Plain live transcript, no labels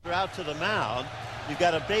out to the mound. You've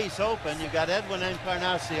got a base open. You've got Edwin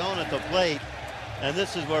Encarnacion at the plate. And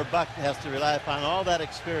this is where Buck has to rely upon all that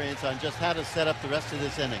experience on just how to set up the rest of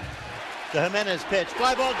this inning. The Jimenez pitch.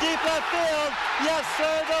 Fly ball deep left field. Yes,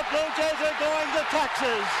 sir. The Blue Jays are going to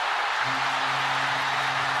Texas.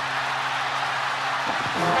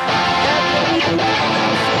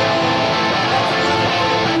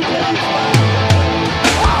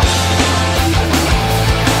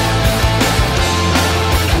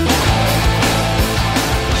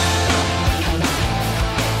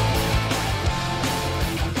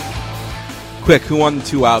 Quick, who won the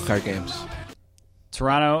 2 wildcard games?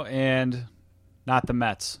 Toronto and not the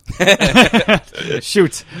Mets.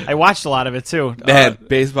 Shoot, I watched a lot of it too. Man,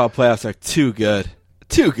 baseball playoffs are too good.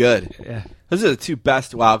 Too good. Yeah. Those are the 2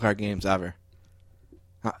 best wildcard games ever.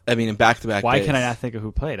 I mean, in back-to-back Why days. can I not think of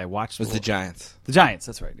who played? I watched. It was the Giants. The Giants,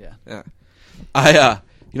 that's right, yeah. Yeah.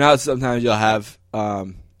 You know how sometimes you'll have,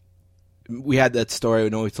 we had that story,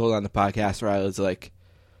 we told on the podcast where I was like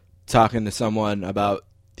talking to someone about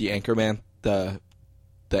the Anchorman, the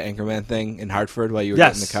Anchorman thing in Hartford while you were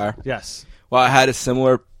getting in the car. Yes. Well, I had a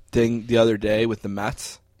similar thing the other day with the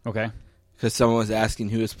Mets. Okay. Because someone was asking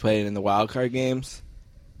who was playing in the wild card games,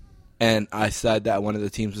 and I said that one of the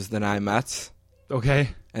teams was the 9 Mets. Okay.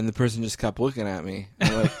 And the person just kept looking at me,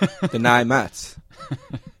 and like, the 9 Mets.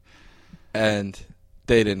 And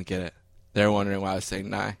they didn't get it. They were wondering why I was saying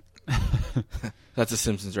 9. That's a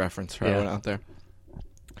Simpsons reference for everyone out there.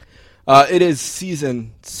 It is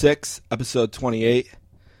season 6, episode 28.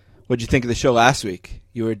 What'd you think of the show last week?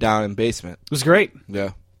 You were down in basement. It was great.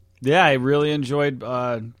 Yeah. Yeah, I really enjoyed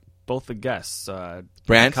both the guests.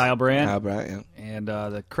 Brandt? Kyle Brandt. Kyle Brandt, yeah. And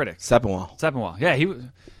the critic. Seppenwall. Yeah,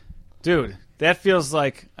 dude, that feels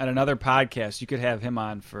like on another podcast you could have him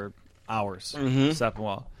on for hours. Mm-hmm.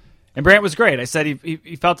 Seppenwall. And Brandt was great. I said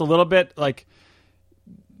he felt a little bit like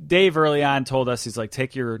Dave early on told us, he's like,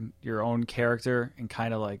 take your own character and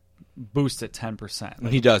kind of like boost it 10%.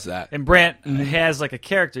 Like, he does that. And Brandt has like a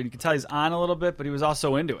character. You can tell he's on a little bit, but he was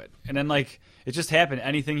also into it. And then like it just happened.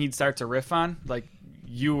 Anything he'd start to riff on, like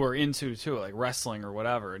you were into too, like wrestling or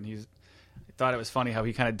whatever. And I thought it was funny how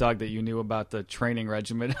he kind of dug that you knew about the training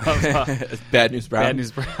regimen of Bad News Brown. Bad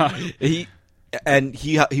News Brown.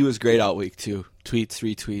 he was great all week too. Tweets,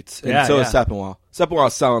 retweets, and so is Seppenwall.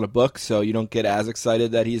 Seppenwall's selling a book, so you don't get as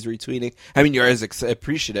excited that he's retweeting. I mean, you're as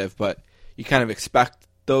appreciative, but you kind of expect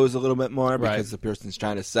those a little bit more because the person's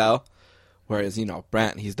trying to sell. Whereas,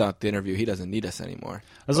 Brandt, he's done the interview. He doesn't need us anymore.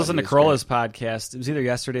 I was listening to Corolla's podcast. It was either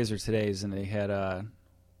yesterday's or today's, and they had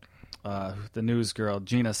the news girl,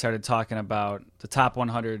 Gina, started talking about the top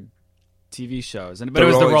 100 TV shows. But it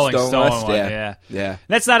was the Rolling Stone list, one. Yeah. And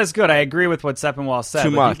that's not as good. I agree with what Seppenwall said.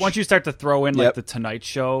 Too much. Once you start to throw in like the Tonight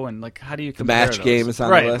Show and like how do you compare the match those? game is on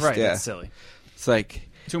the list. Right, yeah. that's silly. It's like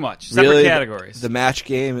too much. Really, Separate categories. The match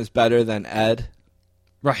game is better than Ed.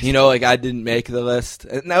 Right. Like I didn't make the list.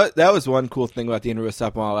 And that was one cool thing about the interview with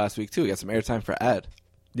Seppenwall last week too. He got some airtime for Ed.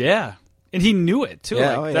 Yeah. And he knew it too.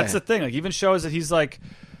 Yeah, That's the thing. Like even shows that he's like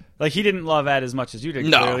he didn't love Ed as much as you did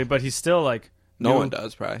clearly, but he's still like no one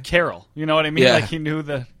does probably. Carroll, you know what I mean? Yeah. Like he knew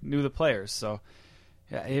the players. So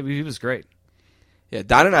yeah, he was great. Yeah,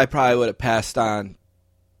 Don and I probably would have passed on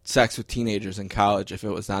Sex with Teenagers in college if it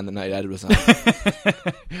was on the night Ed was on.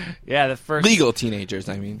 Yeah, the first legal teenagers,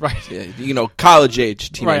 I mean. Right. Yeah, college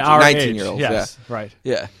age teenagers, right, 19-year-olds. Yes, yeah. Right.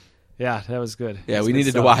 Yeah. Yeah, that was good. Yeah, we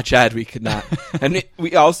needed to watch Ed. We could not. And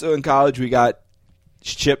we also, in college, we got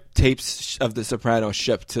tapes of The Sopranos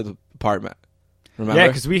shipped to the apartment. Remember? Yeah,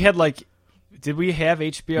 because we had did we have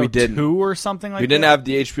HBO 2 or something like that? We didn't have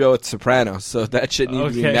the HBO with Sopranos, so that shit needed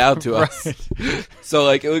to be mailed to us. So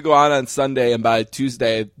it would go on Sunday, and by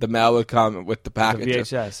Tuesday, the mail would come with the package.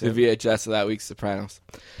 The VHS. The VHS of that week's Sopranos.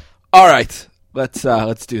 All right, let's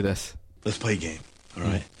do this. Let's play a game, all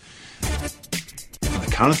right? On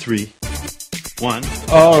the count of 3. 1.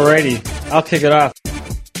 Alrighty, I'll kick it off.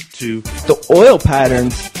 2. The oil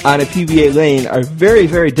patterns on a PBA lane are very,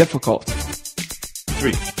 very difficult.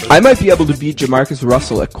 3. I might be able to beat Jamarcus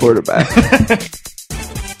Russell at quarterback.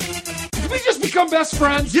 Did we just become best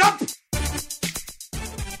friends? Yep!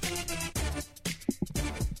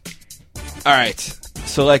 All right,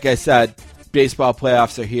 so like I said, baseball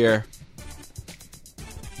playoffs are here.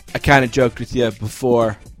 I kind of joked with you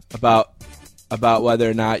before about whether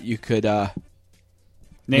or not you could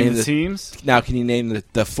name the teams. Now, can you name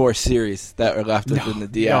the 4 series that are left within the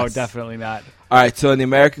DS? No, definitely not. All right, so in the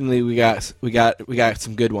American League, we got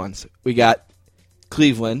some good ones. We got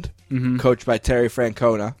Cleveland, coached by Terry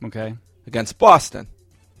Francona, okay, against Boston.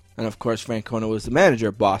 And, of course, Francona was the manager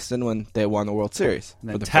of Boston when they won the World Series.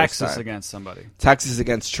 And then Texas against somebody. Texas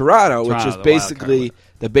against Toronto, which is basically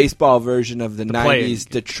the baseball version of the 90s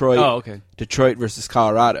Detroit. Oh, okay. Detroit versus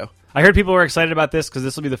Colorado. I heard people were excited about this because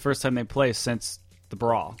this will be the first time they play since the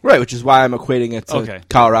brawl. Right, which is why I'm equating it to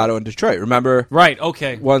Colorado and Detroit. Remember? Right,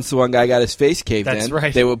 okay. Once the one guy got his face caved in, That's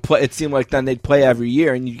right. They would play. It seemed like then they'd play every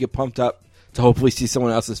year, and you'd get pumped up to hopefully see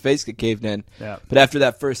someone else's face get caved in. Yeah. But after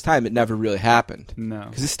that first time, it never really happened. No.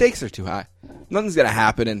 Because the stakes are too high. Nothing's going to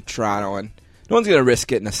happen in Toronto, and no one's going to risk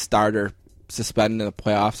getting a starter suspended in the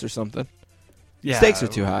playoffs or something. Yeah, stakes are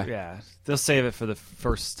too high. Yeah, they'll save it for the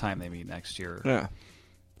first time they meet next year. Yeah.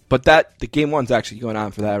 But the game one's actually going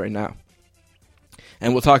on for that right now.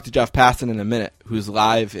 And we'll talk to Jeff Passan in a minute, who's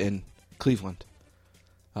live in Cleveland,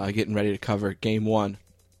 getting ready to cover game one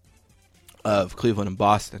of Cleveland and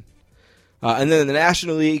Boston. And then in the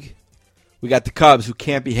National League, we got the Cubs, who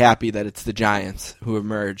can't be happy that it's the Giants who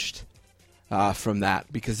emerged from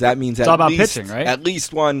that, because that means it's all about pitching, right? At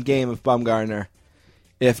least one game of Bumgarner,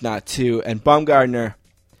 if not two. And Bumgarner,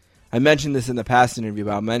 I mentioned this in the past interview,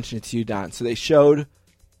 but I'll mention it to you, Don. So they showed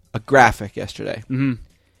a graphic yesterday in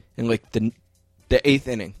like the 8th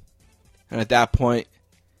inning, and at that point,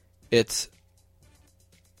 it's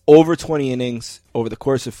over 20 innings over the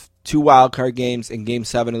course of 2 wild card games and Game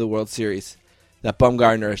 7 of the World Series that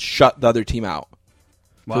Bumgarner has shut the other team out.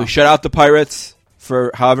 Wow. So he shut out the Pirates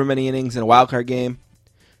for however many innings in a wild card game,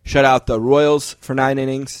 shut out the Royals for 9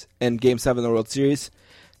 innings in Game 7 of the World Series.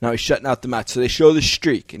 Now he's shutting out the Mets. So they show the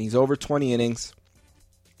streak, and he's over 20 innings.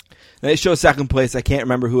 And they show second place. I can't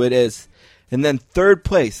remember who it is. And then third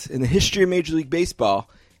place in the history of Major League Baseball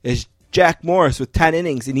is Jack Morris with 10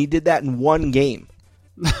 innings, and he did that in one game.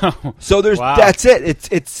 So that's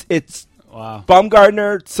it. It's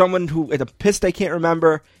Bumgarner, someone who a pissed I can't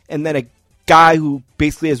remember, and then a guy who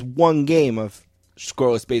basically has one game of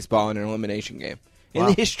scoreless baseball in an elimination game in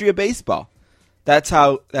the history of baseball. That's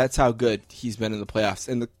how good he's been in the playoffs.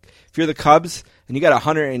 And if you're the Cubs and you got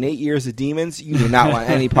 108 years of demons, you do not want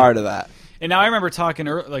any part of that. And now I remember talking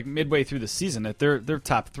like midway through the season that their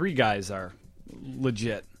top 3 guys are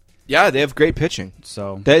legit. Yeah, they have great pitching.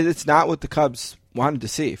 So it's not what the Cubs wanted to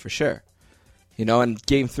see, for sure. And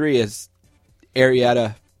Game 3 is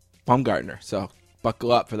Arrieta Bumgarner, so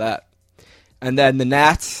buckle up for that. And then the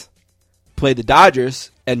Nats play the Dodgers,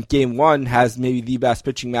 and Game 1 has maybe the best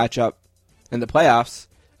pitching matchup in the playoffs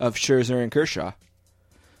of Scherzer and Kershaw.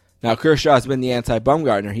 Now, Kershaw's been the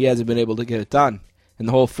anti-Bumgarner. He hasn't been able to get it done. And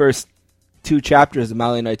the whole first 2 chapters of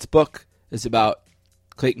Mally Knight's book is about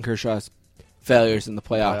Clayton Kershaw's failures in the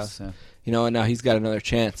playoffs. And now he's got another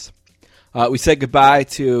chance. We said goodbye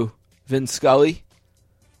to Vin Scully.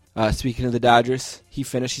 Speaking of the Dodgers, he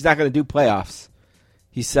finished. He's not going to do playoffs.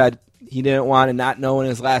 He said he didn't want to not know when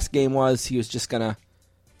his last game was. He was just going to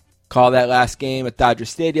call that last game at Dodger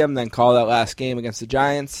Stadium, then call that last game against the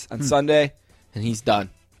Giants on Sunday, and he's done.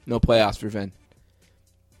 No playoffs for Vin.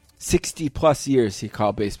 60-plus years he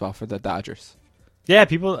called baseball for the Dodgers. Yeah,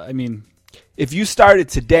 people, I mean... If you started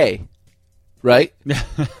today, right,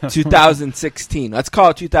 2016, let's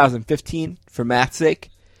call it 2015 for math's sake,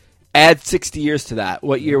 add 60 years to that,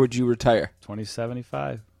 what year would you retire?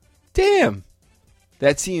 2075. Damn.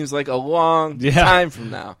 That seems like a long time from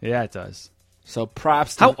now. Yeah, it does. So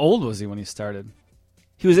props to... How old was he when he started?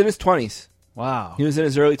 He was in his 20s. Wow. He was in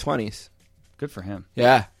his early 20s. Good for him.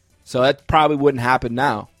 Yeah. So that probably wouldn't happen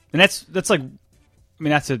now. And that's like... I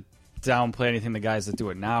mean, not to downplay anything the guys that do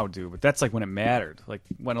it now do, but that's like when it mattered. Like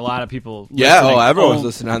when a lot of people... everyone's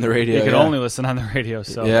listening on the radio. They could only listen on the radio,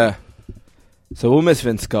 so... Yeah. So we'll miss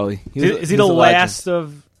Vin Scully. Is he the last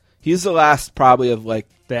of... He's the last probably of like...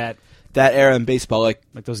 That era in baseball, like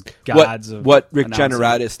those gods of what Rick announcing.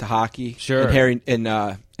 Jeanneret is to hockey, sure, and Harry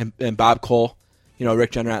and Bob Cole,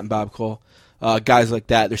 Rick Jeanneret and Bob Cole, guys like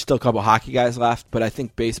that. There's still a couple hockey guys left, but I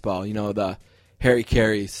think baseball, the Harry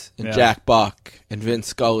Careys and Jack Buck and Vin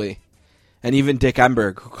Scully, and even Dick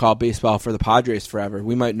Enberg, who called baseball for the Padres forever.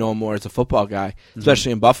 We might know him more as a football guy,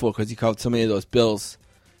 especially in Buffalo, because he called so many of those Bills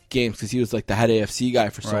games because he was like the head AFC guy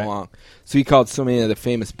for so long. So he called so many of the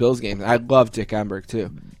famous Bills games. I love Dick Enberg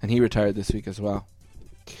too, and he retired this week as well.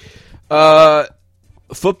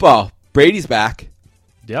 Football, Brady's back.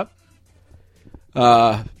 Yep.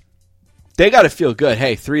 They got to feel good.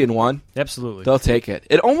 Hey, 3-1. Absolutely, they'll take it.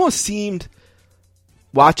 It almost seemed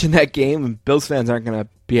watching that game, and Bills fans aren't going to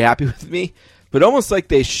be happy with me, but almost like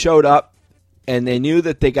they showed up and they knew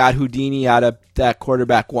that they got Houdini out of that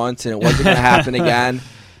quarterback once, and it wasn't going to happen again.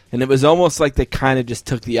 And it was almost like they kind of just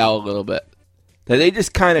took the L a little bit. That they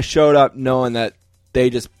just kind of showed up knowing that They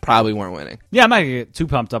just probably weren't winning. Yeah, I'm not going to get too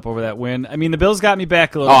pumped up over that win. I mean, the Bills got me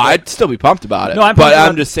back a little Oh, bit. I'd still be pumped about it. No, I'm but pumped I'm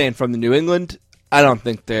about- just saying from the New England, I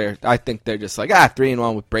think they're just like,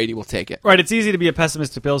 3-1 with Brady, we'll take it. Right, it's easy to be a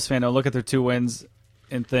pessimistic Bills fan and look at their 2 wins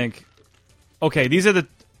and think, okay, these are the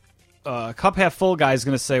cup half full guys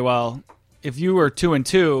going to say, well, if you were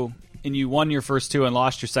 2-2 and you won your first 2 and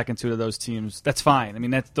lost your second 2 to those teams, that's fine. I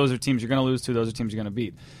mean, those are teams you're going to lose to, those are teams you're going to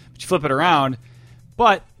beat. But you flip it around,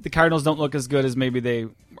 but the Cardinals don't look as good as maybe they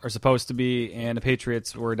are supposed to be, and the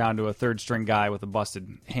Patriots were down to a third-string guy with a busted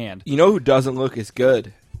hand. You know who doesn't look as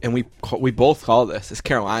good, and we both call this, is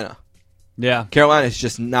Carolina. Yeah. Carolina is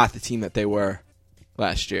just not the team that they were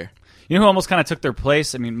last year. You know who almost kind of took their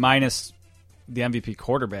place? I mean, minus the MVP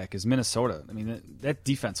quarterback is Minnesota. I mean, that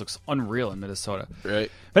defense looks unreal in Minnesota. Right.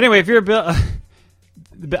 But anyway, if you're a Bill,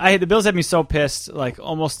 the Bills had me so pissed, like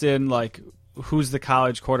almost in like who's the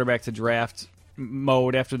college quarterback to draft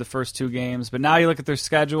mode after the first 2 games. But now you look at their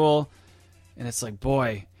schedule, and it's like,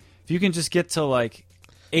 boy, if you can just get to like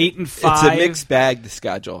 8-5, It's a mixed bag, the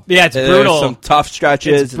schedule. Yeah, it's brutal. There's some tough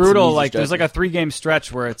stretches. It's brutal. And some easy Like there's like stretches. a 3-game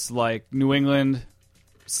stretch where it's like New England,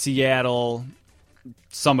 Seattle,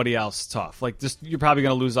 somebody else tough. Like just you're probably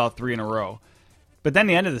going to lose all 3 in a row. But then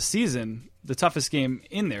the end of the season, the toughest game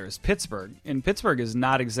in there is Pittsburgh, and Pittsburgh is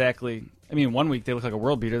not exactly. I mean, one week they look like a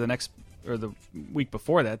world beater. The week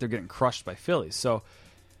before that, they're getting crushed by Philly. So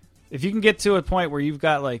if you can get to a point where you've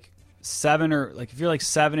got like 7 or like if you're like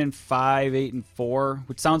 7-5, 8-4,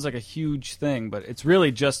 which sounds like a huge thing, but it's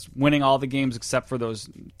really just winning all the games except for those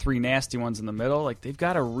 3 nasty ones in the middle. Like they've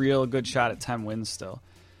got a real good shot at 10 wins still.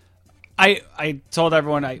 I told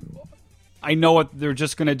everyone I know what they're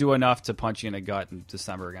just going to do enough to punch you in the gut in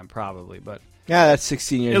December again, probably. But Yeah, that's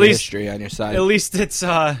 16 years At of least- history on your side. at least it's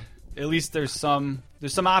at least there's some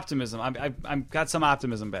optimism. I've got some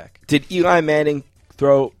optimism back. Did Eli Manning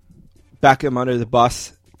throw Beckham under the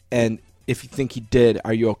bus? And if you think he did,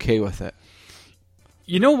 are you okay with it?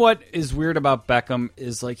 You know what is weird about Beckham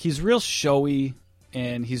is like he's real showy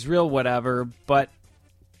and he's real whatever, but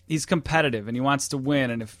he's competitive and he wants to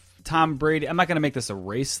win. And if Tom Brady, I'm not going to make this a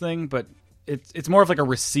race thing, but it's more of like a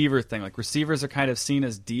receiver thing. Like receivers are kind of seen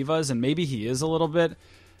as divas, and maybe he is a little bit,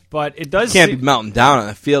 but it does. Can't be melting down on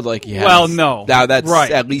the field like he has. Well, no. Now that's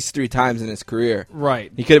Right. at least 3 times in his career.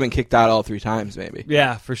 Right. He could have been kicked out all 3 times, maybe.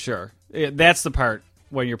 Yeah, for sure. That's the part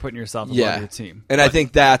when you're putting yourself above your team. And I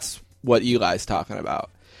think that's what Eli's talking about.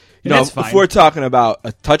 And that's fine. If we're talking about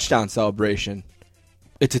a touchdown celebration,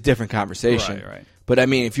 it's a different conversation. Right. But I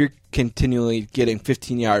mean, if you're continually getting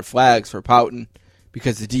 15-yard flags for pouting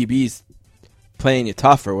because the DB's playing you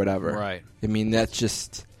tough or whatever, Right. I mean, that's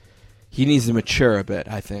just he needs to mature a bit,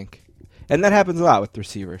 I think, and that happens a lot with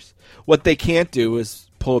receivers. What they can't do is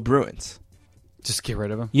pull a Bruins. Just get rid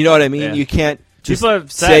of him. You know what I mean? Yeah. You can't just People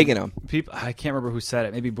have said, sagging them. People, I can't remember who said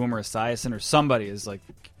it. Maybe Boomer Esiason or somebody is like,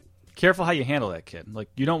 careful how you handle that kid. Like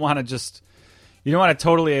you don't want to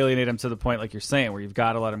totally alienate him to the point like you're saying where you've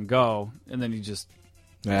got to let him go, and then he just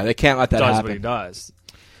Yeah, they can't let that does happen. what he does.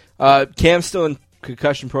 Cam's still in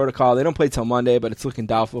concussion protocol. They don't play till Monday, but it's looking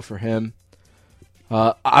doubtful for him.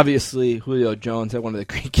 Obviously, Julio Jones had one of the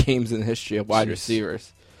great games in the history of wide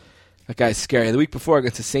receivers. That guy's scary. The week before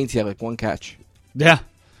against the Saints, he had like 1 catch. Yeah.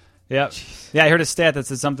 Yeah. I heard a stat that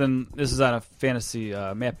said something. This is on a fantasy.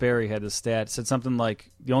 Matt Berry had this stat. It said something like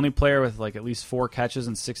the only player with like at least 4 catches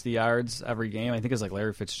and 60 yards every game, I think, is like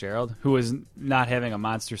Larry Fitzgerald, who is not having a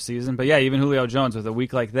monster season. But yeah, even Julio Jones with a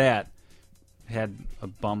week like that had a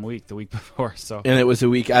bum week the week before. So And it was a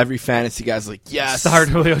week every fantasy guy's like, yes, start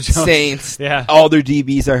Julio Jones. Saints. Yeah. All their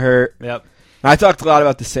DBs are hurt. Yep. I talked a lot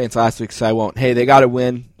about the Saints last week, so I won't. Hey, they got to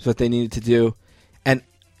win. That's what they needed to do. And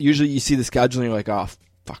usually you see the schedule and you're like, oh,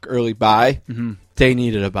 fuck, early bye. Mm-hmm. They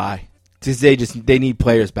needed a bye. Because they need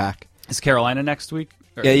players back. Is Carolina next week?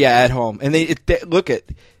 Or- Yeah, at home. And they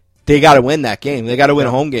got to win that game. They got to win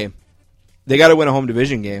a home game. They got to win a home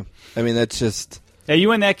division game. I mean, that's just. Yeah, you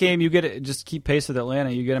win that game, you get it. Just keep pace with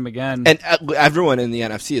Atlanta. You get them again. And everyone in the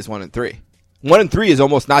NFC is 1-3. 1-3 is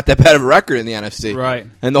almost not that bad of a record in the NFC. Right.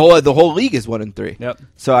 And the whole league is 1-3. Yep.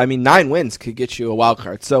 So I mean, 9 wins could get you a wild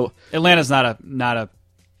card. So Atlanta's not a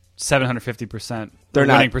 750% They're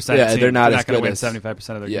not- winning percentage. yeah, team. they're not as going to good win as- 75%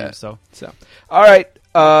 of their yeah. games. So all right.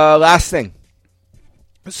 Last thing.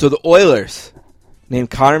 So the Oilers named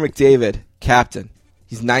Connor McDavid captain.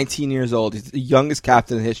 He's 19 years old. He's the youngest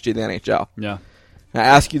captain in the history of the NHL. yeah. Now, I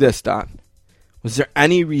ask you this, Don. Was there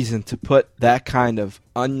any reason to put that kind of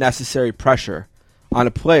unnecessary pressure on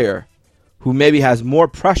a player who maybe has more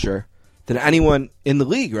pressure than anyone in the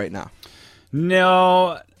league right now?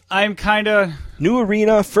 No, I'm kind of. New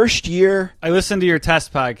arena, first year. I listened to your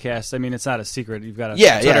test podcast. I mean, it's not a secret. You've got a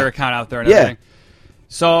Yeah, Twitter yeah. account out there and Yeah. everything.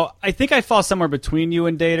 So I think I fall somewhere between you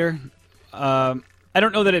and Dater. I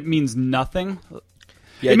don't know that it means nothing.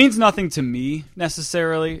 Yeah, it means nothing to me,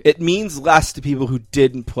 necessarily. It means less to people who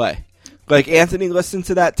didn't play. Like, Anthony listened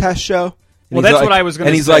to that test show. Well, that's what I was going to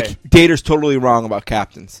say. And he's like, Dater's totally wrong about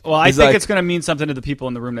captains. Well, I think it's going to mean something to the people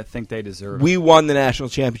in the room that think they deserve it. We won the national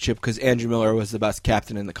championship because Andrew Miller was the best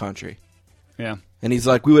captain in the country. Yeah. And he's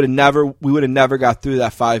like, we would have never got through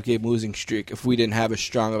that 5-game losing streak if we didn't have as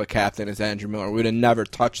strong of a captain as Andrew Miller. We would have never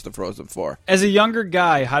touched the Frozen Four. As a younger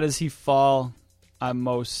guy, how does he fall on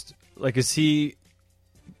most? Like, is he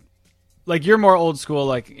like, you're more old school,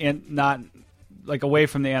 like, and not like away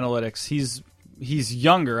from the analytics. He's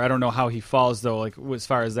younger. I don't know how he falls though, like as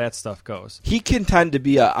far as that stuff goes. He can tend to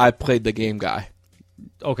be a I played the game guy.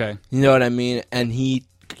 Okay. You know what I mean? And he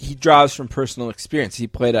draws from personal experience. He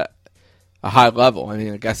played at a high level. I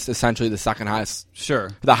mean, I guess essentially the second highest. Sure.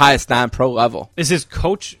 The highest non-pro level. Is his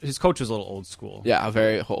coach? His coach was a little old school. Yeah,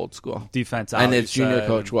 very old school. Defense. And his junior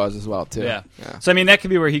coach was as well too. Yeah. So I mean, that could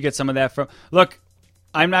be where he gets some of that from. Look,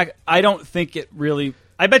 I don't think it really.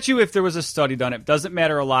 I bet you if there was a study done, it doesn't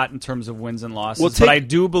matter a lot in terms of wins and losses. But I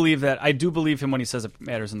do believe him when he says it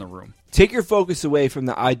matters in the room. Take your focus away from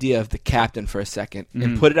the idea of the captain for a second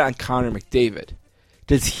and put it on Connor McDavid.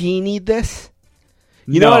 Does he need this?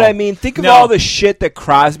 You know what I mean? Think of all the shit that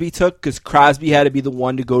Crosby took because Crosby had to be the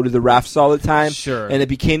one to go to the refs all the time. Sure. And it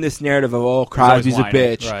became this narrative of, Crosby's a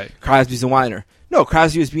bitch. Right. Crosby's a whiner. No,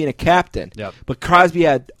 Crosby was being a captain. Yep. But Crosby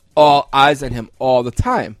had all eyes on him all the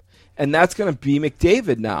time. And that's going to be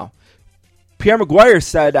McDavid now. Pierre Maguire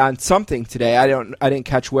said on something today, I didn't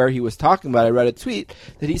catch where he was talking about, I read a tweet,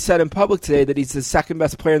 that he said in public today that he's the second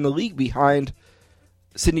best player in the league behind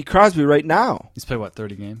Sidney Crosby right now. He's played,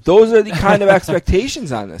 30 games? Those are the kind of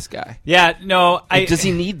expectations on this guy. Yeah, no. Does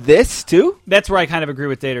he need this, too? That's where I kind of agree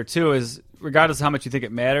with Dater, too, is regardless of how much you think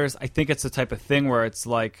it matters, I think it's the type of thing where it's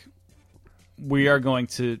like, we are going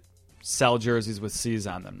to sell jerseys with C's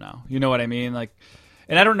on them now. You know what I mean? Like,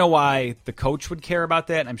 and I don't know why the coach would care about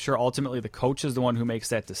that. I'm sure ultimately the coach is the one who makes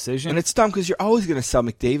that decision. And it's dumb because you're always going to sell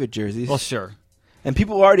McDavid jerseys. Well, sure. And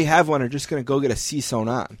people who already have one are just going to go get a C sewn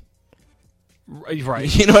on. Right.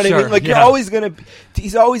 You know what I mean? Like, you're always going to –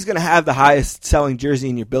 he's always going to have the highest selling jersey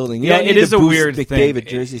in your building. You don't need it is to a boost weird McDavid thing.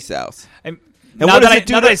 jersey sales. Now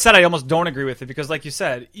that I said I almost don't agree with it because, like you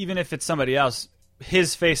said, even if it's somebody else,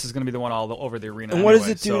 his face is going to be the one all over the arena. And what does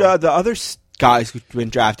it do to the other guys who've been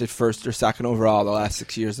drafted first or second overall the last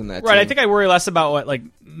 6 years in that team? Right, I think I worry less about what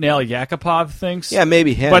Nail Yakupov thinks. Yeah,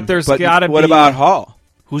 maybe him. But there's got to be... What about Hall,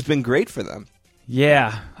 who's been great for them?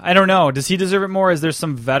 Yeah, I don't know. Does he deserve it more? Is there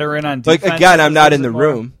some veteran on defense? Like, again, I'm not in the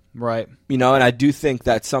room. Right. You know, and I do think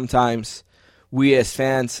that sometimes we as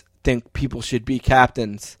fans think people should be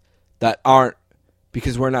captains that aren't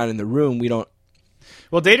because we're not in the room. We don't.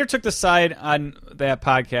 Well, Dater took the side on that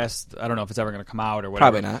podcast. I don't know if it's ever going to come out or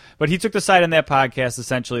whatever. Probably not. But he took the side on that podcast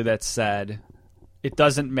essentially that said it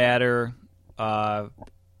doesn't matter.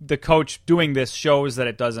 The coach doing this shows that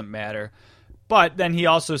it doesn't matter. But then he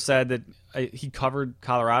also said that he covered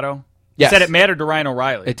Colorado. He said it mattered to Ryan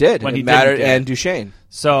O'Reilly. It did. When it mattered and Duchesne.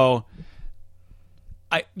 So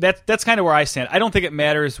that's kind of where I stand. I don't think it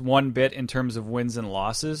matters one bit in terms of wins and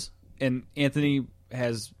losses. And Anthony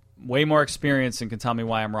has way more experience and can tell me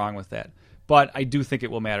why I'm wrong with that. But I do think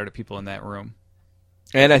it will matter to people in that room.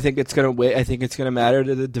 And I think it's going to matter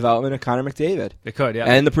to the development of Connor McDavid. It could, yeah.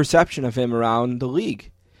 And the perception of him around the league.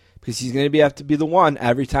 Because he's going to have to be the one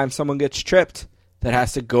every time someone gets tripped that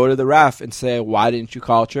has to go to the ref and say, why didn't you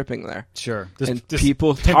call tripping there? Sure. And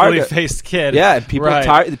people target faced kid. Yeah, and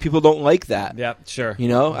people don't like that. Yeah, sure. You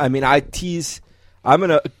know, I mean, I'm going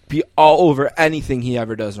to be all over anything he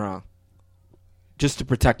ever does wrong. Just to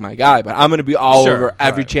protect my guy, but I'm going to be all over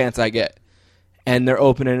every chance I get. And they're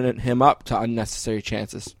opening him up to unnecessary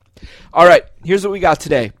chances. All right, here's what we got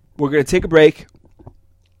today. We're going to take a break.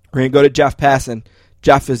 We're going to go to Jeff Passan.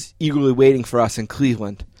 Jeff is eagerly waiting for us in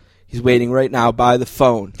Cleveland. He's waiting right now by the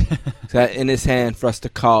phone. He's got it in his hand for us to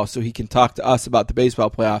call so he can talk to us about the baseball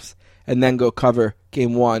playoffs and then go cover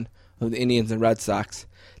Game 1 of the Indians and Red Sox.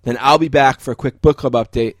 Then I'll be back for a quick book club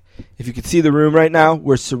update. If you can see the room right now,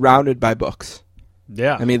 we're surrounded by books.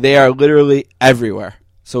 Yeah. I mean, they are literally everywhere.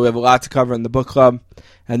 So we have a lot to cover in the book club.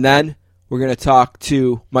 And then we're going to talk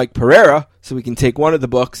to Mike Pereira so we can take one of the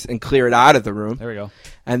books and clear it out of the room. There we go.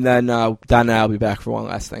 And then Don and I will be back for one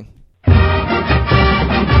last thing.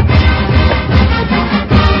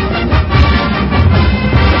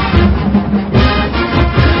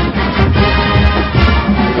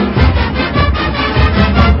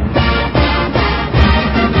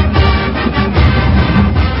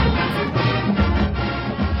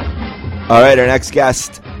 All right, our next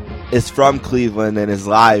guest is from Cleveland and is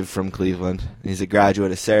live from Cleveland. He's a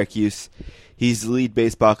graduate of Syracuse. He's the lead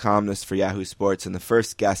baseball columnist for Yahoo Sports and the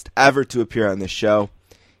first guest ever to appear on this show.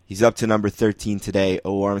 He's up to number 13 today.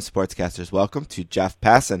 A warm sportscasters welcome to Jeff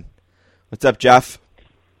Passan. What's up, Jeff?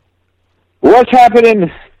 What's happening?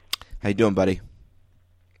 How you doing, buddy?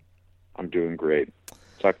 I'm doing great.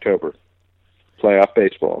 It's October. Playoff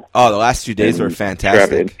baseball. Oh, the last 2 days were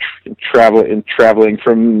fantastic. Traveling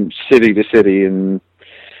from city to city and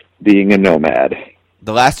being a nomad.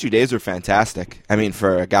 The last 2 days were fantastic. I mean,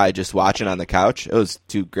 for a guy just watching on the couch, it was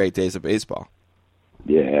 2 great days of baseball.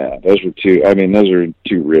 Yeah, those were two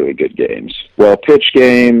really good games. Well-pitched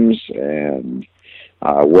games and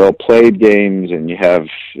well-played games, and you have,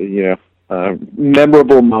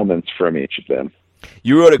 memorable moments from each of them.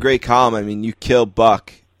 You wrote a great column. I mean, you killed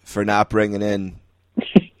Buck for not bringing in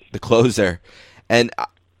the closer. And,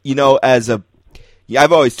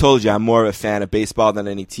 I've always told you I'm more of a fan of baseball than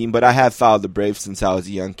any team, but I have followed the Braves since I was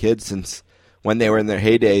a young kid. Since when they were in their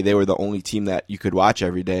heyday, they were the only team that you could watch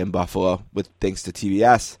every day in Buffalo, thanks to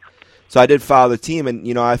TBS. So I did follow the team,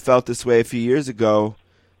 and, I felt this way a few years ago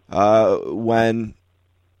when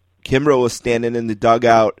Kimbrel was standing in the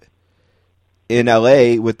dugout in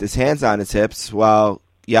L.A. with his hands on his hips while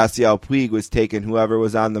Yasiel Puig was taking whoever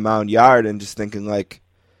was on the mound yard and just thinking, like,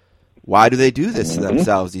 why do they do this to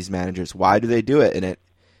themselves, these managers? Why do they do it? And it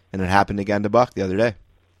happened again to Buck the other day.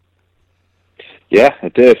 Yeah,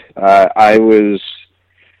 it did. I was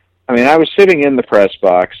sitting in the press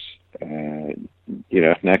box,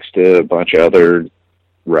 next to a bunch of other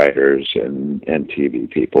writers and TV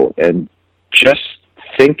people, and just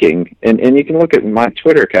thinking, and you can look at my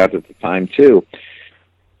Twitter account at the time too,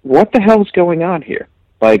 what the hell is going on here?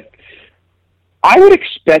 Like, I would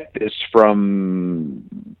expect this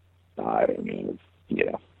from, I don't know,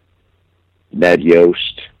 Ned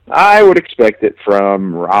Yost. I would expect it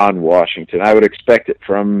from Ron Washington. I would expect it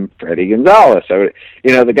from Freddie Gonzalez. The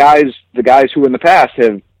guys who in the past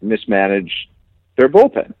have mismanaged their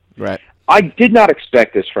bullpen. Right. I did not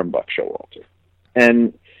expect this from Buck Showalter.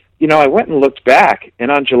 And, I went and looked back,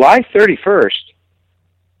 and on July 31st,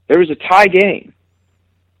 there was a tie game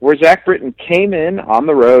where Zach Britton came in on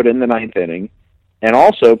the road in the 9th inning and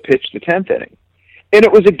also pitched the 10th inning. And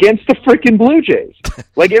it was against the freaking Blue Jays.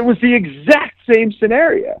 Like, it was the exact same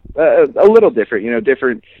scenario. A little different,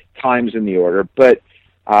 different times in the order. But,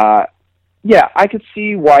 I could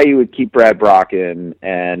see why you would keep Brad Brock in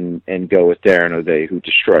and go with Darren O'Day, who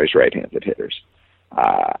destroys right-handed hitters.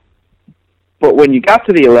 But when you got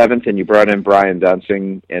to the 11th and you brought in Brian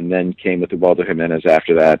Dunsing and then came with Ubaldo Jimenez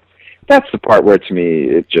after that, that's the part where, to me,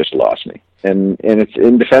 it just lost me. And it's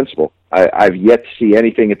indefensible. I've yet to see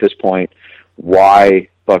anything at this point why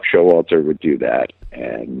Buck Showalter would do that.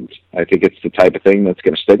 And I think it's the type of thing that's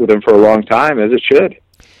going to stick with him for a long time, as it should.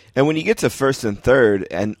 And when you get to first and third,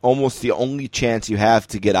 and almost the only chance you have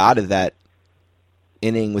to get out of that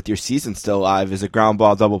inning with your season still alive is a ground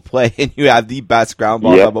ball double play, and you have the best ground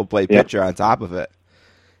ball double play pitcher on top of it,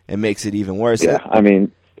 it makes it even worse. Zach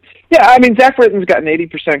Britton's got an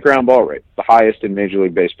 80% ground ball rate, the highest in Major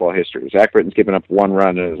League Baseball history. Zach Britton's given up one earned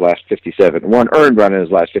run in his last 57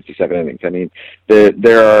 innings. I mean,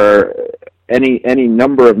 there are any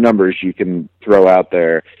number of numbers you can throw out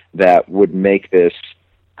there that would make this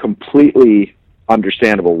completely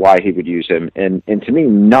understandable why he would use him, and to me,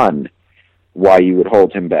 none why you would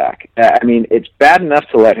hold him back. I mean, it's bad enough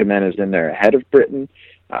to let Jimenez in there ahead of Britton.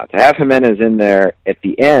 To have Jimenez in there at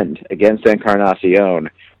the end against Encarnacion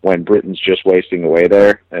when Britton's just wasting away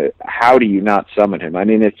there, how do you not summon him? I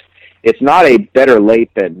mean, it's not a better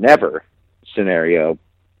late than never scenario,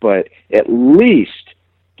 but at least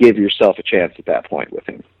give yourself a chance at that point with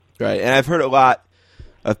him. Right, and I've heard a lot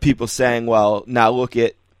of people saying, well, now look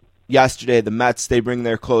at yesterday, the Mets, they bring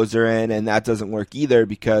their closer in, and that doesn't work either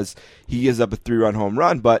because he gives up a 3-run home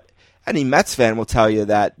run. But any Mets fan will tell you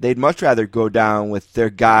that they'd much rather go down with their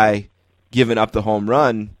guy giving up the home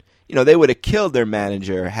run. They would have killed their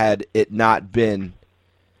manager had it not been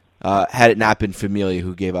Familia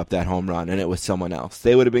who gave up that home run and it was someone else.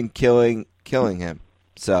 They would have been killing him.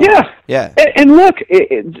 So yeah. And look,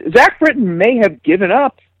 Zach Britton may have given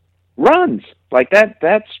up runs like that.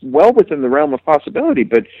 That's well within the realm of possibility.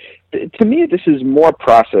 But to me, this is more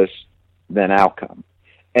process than outcome.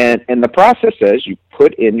 And the process says you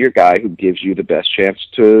put in your guy who gives you the best chance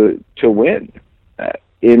to win.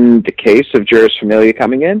 In the case of Jeurys Familia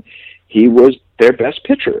coming in, he was their best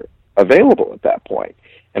pitcher available at that point.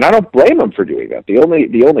 And I don't blame him for doing that. The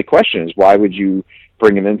only question is, why would you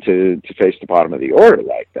bring him in to face the bottom of the order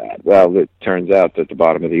like that? Well, it turns out that the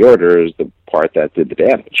bottom of the order is the part that did the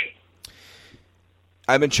damage.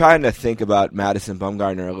 I've been trying to think about Madison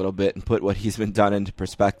Bumgarner a little bit and put what he's been done into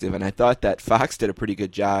perspective, and I thought that Fox did a pretty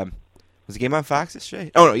good job. Was the game on Fox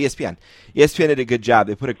yesterday? Oh no, ESPN. ESPN did a good job.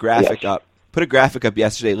 They put a graphic up. Put a graphic up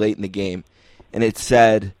yesterday late in the game, and it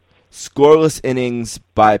said scoreless innings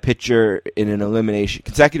by a pitcher in an elimination,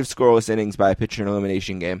 consecutive scoreless innings by a pitcher in an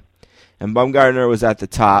elimination game, and Bumgarner was at the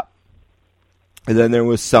top, and then there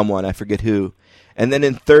was someone, I forget who. And then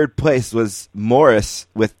in third place was Morris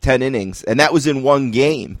with 10 innings, and that was in one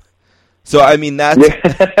game. So, I mean, that's...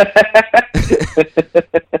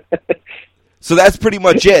 So that's pretty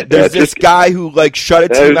much it. There's this guy who, like, shut a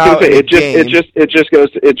team out in a game. It just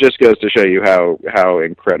goes to show you how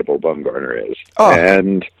incredible Bumgarner is. Oh.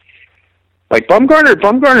 And, like,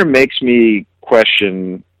 Bumgarner makes me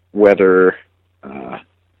question whether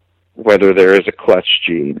there is a clutch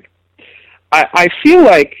gene. I feel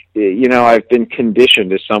like, I've been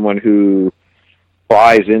conditioned as someone who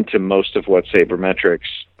buys into most of what sabermetrics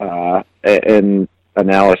and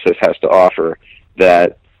analysis has to offer,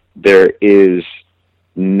 that there is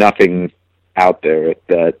nothing out there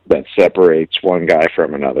that separates one guy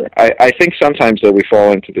from another. I think sometimes, though, we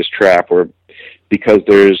fall into this trap where, because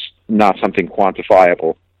there's not something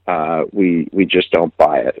quantifiable, we just don't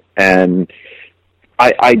buy it. And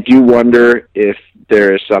I do wonder if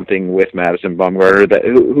there is something with Madison Bumgarner,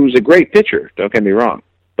 who's a great pitcher, don't get me wrong,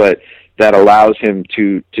 but that allows him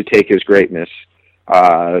to take his greatness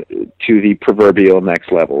to the proverbial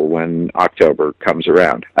next level when October comes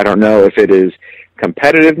around. I don't know if it is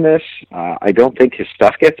competitiveness. I don't think his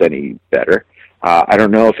stuff gets any better. I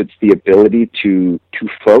don't know if it's the ability to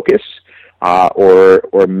focus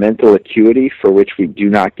or mental acuity, for which we do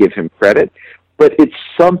not give him credit, but it's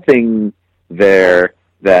something there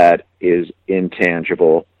that is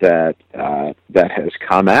intangible that has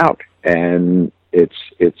come out, and it's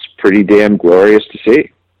pretty damn glorious to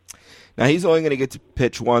see. Now he's only going to get to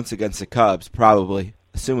pitch once against the Cubs, probably,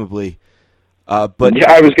 assumably. But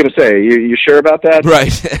yeah, I was going to say, you sure about that?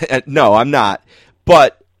 Right? No, I'm not.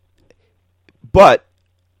 But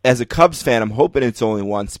as a Cubs fan, I'm hoping it's only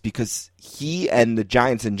once, because he and the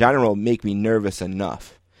Giants in general make me nervous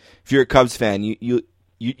enough. If you're a Cubs fan,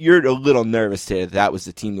 you're a little nervous today that was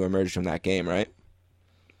the team to emerge from that game, right?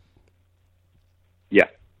 Yeah.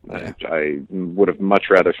 I would have much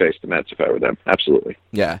rather faced the Mets if I were them. Absolutely.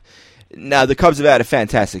 Yeah. Now, the Cubs have had a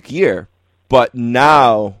fantastic year, but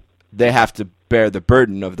now they have to bear the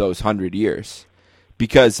burden of those 100 years,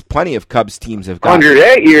 because plenty of Cubs teams have got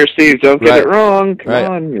 108 years, Steve. Don't get Right. it wrong. Come Right.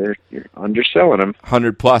 on, you're underselling them.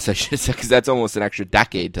 100 plus, I should say, because that's almost an extra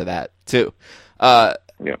decade to that too. Yeah.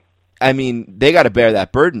 I mean, they got to bear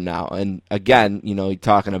that burden now. And again, you're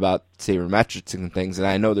talking about sabermetrics and things, and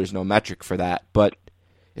I know there's no metric for that, but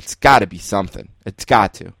it's got to be something. It's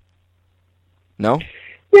got to. No?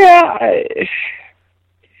 Yeah.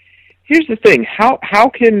 Here's the thing: how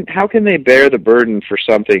can they bear the burden for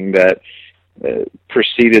something that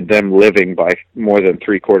preceded them living by more than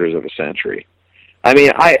 3/4 of a century? I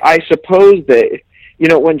mean, I suppose that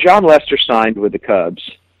when John Lester signed with the Cubs,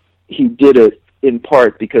 he did it in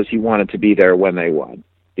part because he wanted to be there when they won,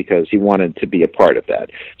 because he wanted to be a part of that.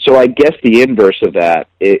 So I guess the inverse of that,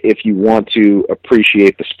 if you want to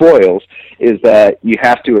appreciate the spoils, is that you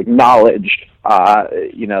have to acknowledge,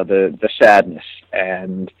 the sadness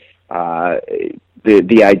and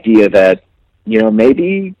the idea that,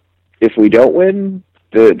 maybe if we don't win,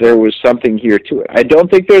 there was something here to it. I don't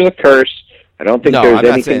think there's a curse. I don't think there's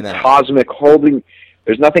anything cosmic holding.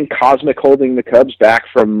 There's nothing cosmic holding the Cubs back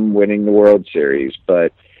from winning the World Series,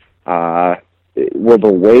 but will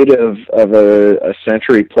the weight of a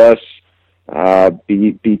century plus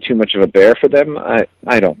be too much of a bear for them?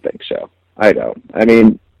 I don't think so. I don't. I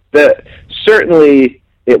mean, certainly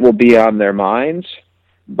it will be on their minds,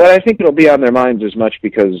 but I think it'll be on their minds as much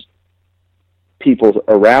because people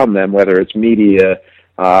around them, whether it's media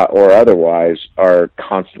or otherwise, are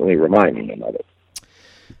constantly reminding them of it.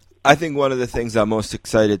 I think one of the things I'm most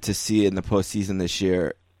excited to see in the postseason this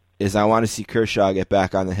year is I want to see Kershaw get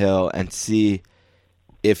back on the hill and see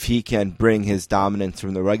if he can bring his dominance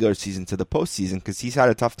from the regular season to the postseason, because he's had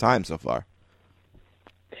a tough time so far.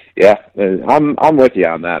 Yeah, I'm with you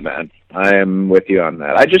on that, man. I am with you on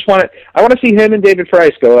that. I want to see him and David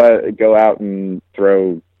Price go out and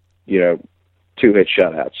throw, 2-hit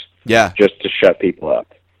shutouts. Yeah, just to shut people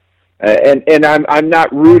up. And I'm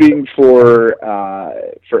not rooting for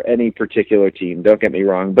any particular team. Don't get me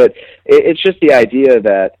wrong, but it's just the idea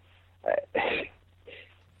that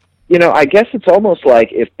I guess it's almost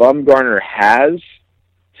like if Bumgarner has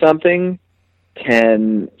something,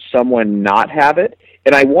 can someone not have it?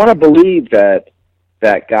 And I want to believe that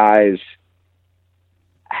guys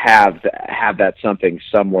have that something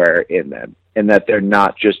somewhere in them, and that they're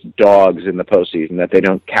not just dogs in the postseason, that they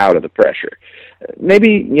don't cow to the pressure.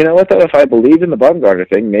 Maybe, you know what, though, if I believe in the Bumgarner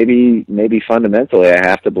thing, maybe fundamentally I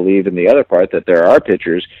have to believe in the other part, that there are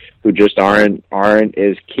pitchers who just aren't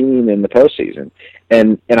as keen in the postseason.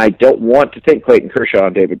 And I don't want to think Clayton Kershaw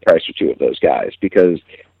and David Price are two of those guys, because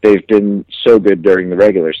they've been so good during the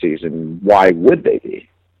regular season. Why would they be?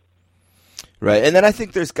 Right, and then I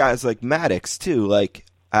think there's guys like Maddox, too. Like,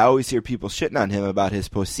 I always hear people shitting on him about his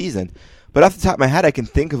postseason. But off the top of my head, I can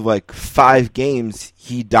think of like 5 games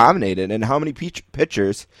he dominated. And how many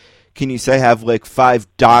pitchers can you say have like 5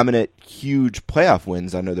 dominant, huge playoff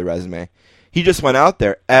wins under the resume? He just went out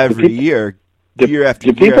there every year, year after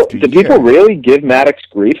year after year. Do people really give Maddox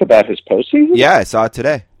grief about his postseason? Yeah, I saw it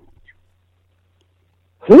today.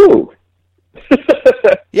 Who?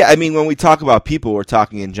 Yeah, I mean, when we talk about people, we're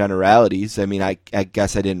talking in generalities. I mean, I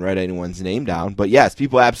guess I didn't write anyone's name down. But yes,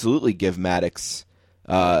 people absolutely give Maddox...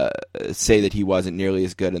 say that he wasn't nearly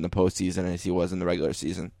as good in the postseason as he was in the regular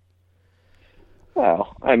season.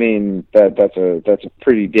 Well, I mean, that's a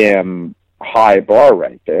pretty damn high bar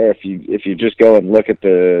right there. If you just go and look at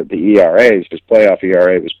the ERAs, his playoff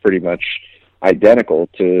ERA was pretty much identical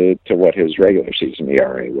to what his regular season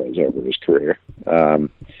ERA was over his career.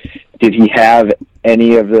 Did he have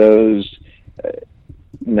any of those?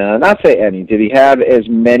 No, not say any. Did he have as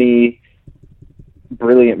many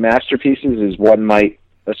brilliant masterpieces as one might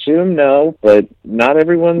assume? No, but not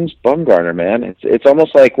everyone's Bumgarner, man. It's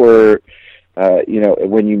almost like we're,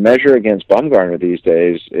 when you measure against Bumgarner these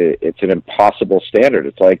days, it's an impossible standard.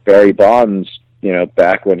 It's like Barry Bonds,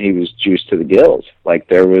 back when he was juiced to the gills. Like,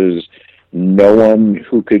 there was no one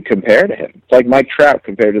who could compare to him. It's like Mike Trout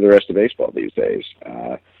compared to the rest of baseball these days.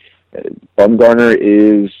 Bumgarner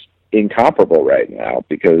is incomparable right now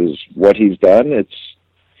because what he's done, it's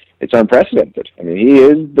unprecedented. I mean, he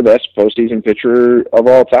is the best postseason pitcher of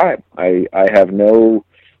all time. I have no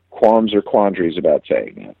qualms or quandaries about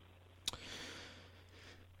saying that.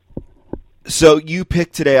 So you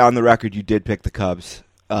picked today on the record, you did pick the Cubs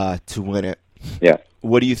to win it. Yeah.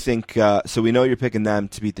 What do you think? So we know you're picking them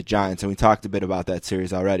to beat the Giants, and we talked a bit about that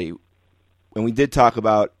series already. And we did talk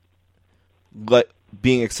about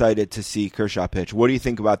being excited to see Kershaw pitch. What do you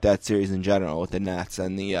think about that series in general with the Nats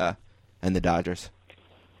and the Dodgers?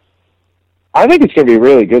 I think it's going to be a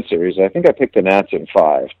really good series. I think I picked the Nats in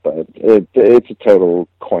 5, but it's a total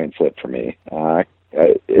coin flip for me.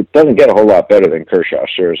 It doesn't get a whole lot better than Kershaw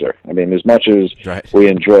Scherzer. I mean, as much as we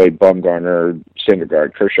enjoyed Bumgarner,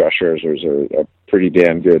 Syndergaard, Kershaw Scherzer is a pretty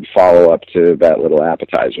damn good follow-up to that little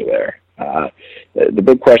appetizer there. The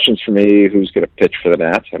big questions for me, who's going to pitch for the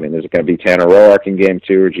Nats? I mean, is it going to be Tanner Roark in Game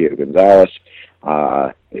 2 or Gio Gonzalez?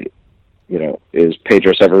 Is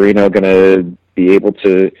Pedro Severino going to be able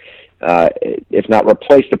to, if not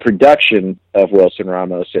replace the production of Wilson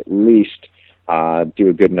Ramos, at least do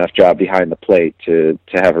a good enough job behind the plate to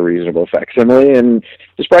have a reasonable facsimile? And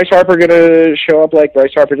is Bryce Harper going to show up like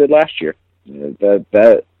Bryce Harper did last year?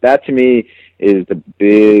 That to me is the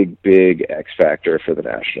big X factor for the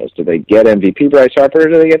Nationals. Do they get MVP Bryce Harper, or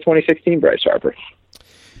do they get 2016 Bryce Harper?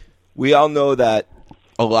 We all know that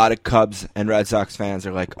a lot of Cubs and Red Sox fans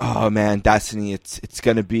are like, "Oh man, destiny! It's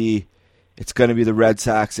gonna be the Red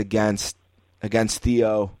Sox against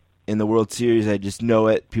Theo in the World Series." I just know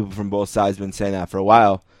it. People from both sides have been saying that for a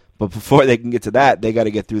while. But before they can get to that, they got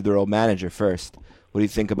to get through their old manager first. What do you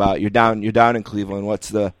think about? You're down in Cleveland.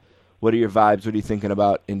 What are your vibes? What are you thinking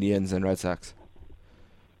about Indians and Red Sox?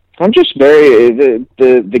 I'm just very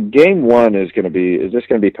the Game 1 is going to be. Is this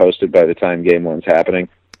going to be posted by the time Game 1's happening?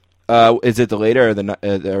 Is it the later or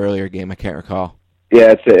the earlier game? I can't recall.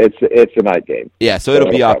 Yeah, it's a night game. Yeah, so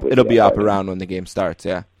it'll be up. It'll be up around when the game starts.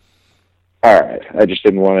 Yeah. All right. I just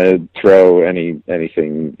didn't want to throw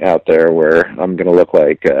anything out there where I'm going to look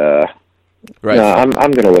like. Right. No, I'm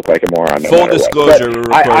going to look like a moron. Full disclosure, we're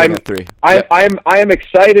recording at 3. I am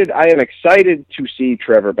excited. I am excited to see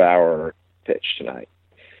Trevor Bauer pitch tonight,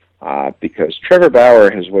 because Trevor Bauer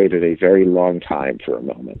has waited a very long time for a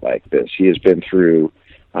moment like this. He has been through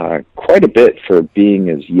quite a bit for being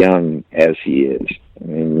as young as he is. I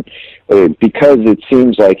mean, because it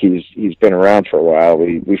seems like he's been around for a while,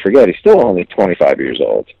 we forget he's still only 25 years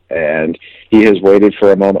old, and he has waited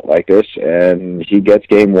for a moment like this, and he gets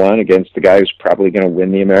Game 1 against the guy who's probably going to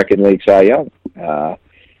win the American League Cy Young.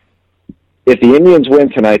 If the Indians win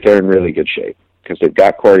tonight, they're in really good shape because they've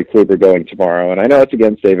got Corey Kluber going tomorrow, and I know it's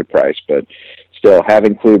against David Price, but still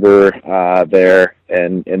having Kluber there,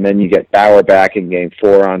 and then you get Bauer back in Game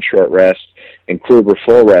 4 on short rest, and Kluber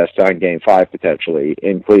full rest on Game 5 potentially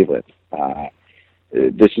in Cleveland.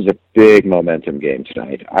 this is a big momentum game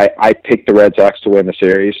tonight. I picked the Red Sox to win the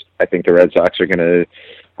series. I think the Red Sox are going to,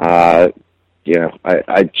 I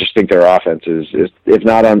just think their offense is, if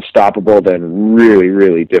not unstoppable, then really,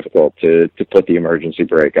 really difficult to put the emergency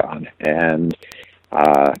brake on. And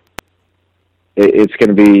it's going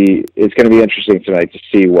to be interesting tonight to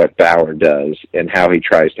see what Bauer does and how he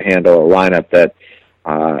tries to handle a lineup that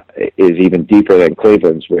is even deeper than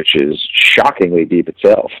Cleveland's, which is shockingly deep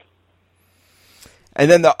itself. And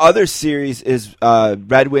then the other series is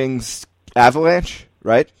Red Wings Avalanche,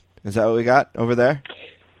 right? Is that what we got over there?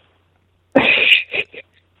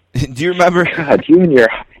 Do you remember? God, you and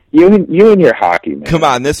your hockey, man. Come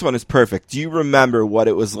on, this one is perfect. Do you remember what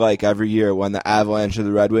it was like every year when the Avalanche or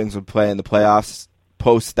the Red Wings would play in the playoffs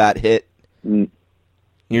post that hit? You're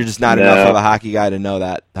just not enough of a hockey guy to know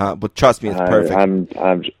that, huh? But trust me, it's perfect. I'm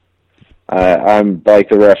like,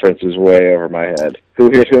 the reference is way over my head. Who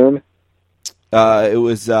hit whom? It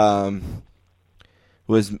was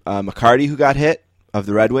McCarty who got hit of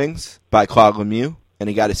the Red Wings by Claude Lemieux, and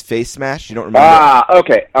he got his face smashed. You don't remember?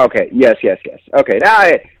 Okay. Yes. Okay, now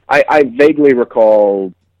I vaguely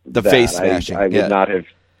recall the that. face smashing. I would not have.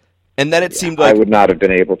 And then it seemed like I would not have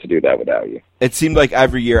been able to do that without you. It seemed like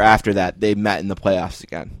every year after that they met in the playoffs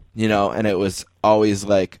again, and it was always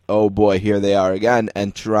like, oh boy, here they are again.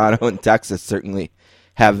 And Toronto and Texas certainly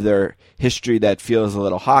have their history that feels a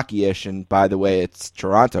little hockey-ish, and by the way, it's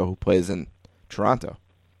Toronto who plays in Toronto.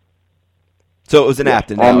 So it was an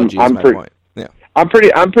apt analogy, is my point. Yeah. I'm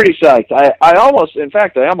pretty psyched. I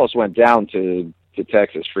almost went down to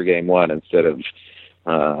Texas for game one instead of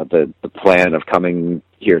the plan of coming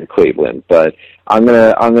here to Cleveland. But I'm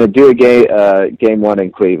gonna do a game one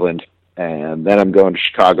in Cleveland, and then I'm going to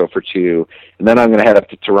Chicago for two, and then I'm gonna head up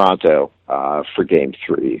to Toronto for game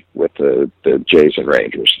three with the Jays and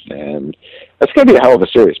Rangers, and that's gonna be a hell of a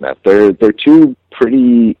series, Matt. They're two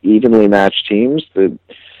pretty evenly matched teams. The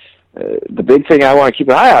big thing I want to keep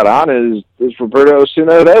an eye out on is Roberto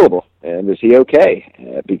Osuna available, and is he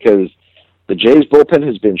okay? Because the Jays bullpen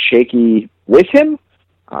has been shaky with him.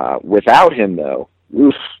 Without him, though,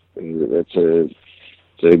 oof, it's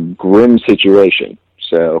a grim situation.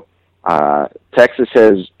 So Texas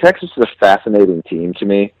is a fascinating team to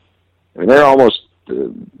me. I mean, they're almost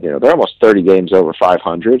 30 games over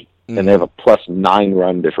 500, and they have a +9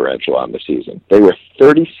 run differential on the season. They were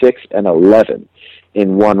 36-11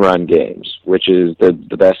 in one-run games, which is the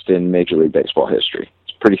best in Major League Baseball history.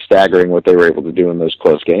 It's pretty staggering what they were able to do in those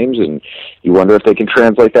close games, and you wonder if they can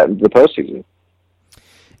translate that into the postseason.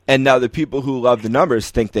 And now the people who love the numbers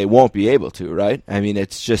think they won't be able to, right? I mean, it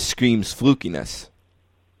just screams flukiness.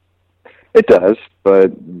 It does,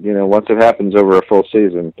 but, once it happens over a full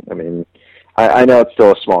season, I mean, I know it's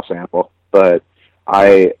still a small sample, but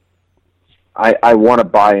I want to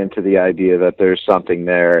buy into the idea that there's something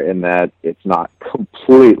there and that it's not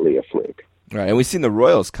completely a fluke. Right, and we've seen the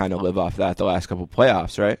Royals kind of live off that the last couple of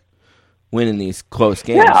playoffs, right? Winning these close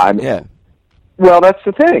games. Yeah, Well, that's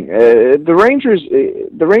the thing. The Rangers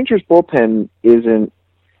bullpen isn't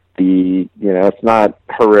it's not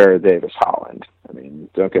Herrera, Davis, Holland. I mean,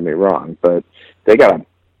 don't get me wrong, but they got a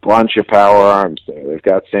bunch of power arms there. They've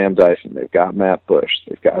got Sam Dyson. They've got Matt Bush.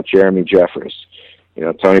 They've got Jeremy Jeffress.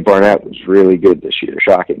 Tony Barnett was really good this year,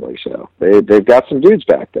 shockingly so. They've got some dudes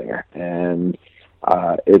back there, and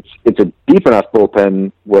it's a deep enough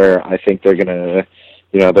bullpen where I think they're gonna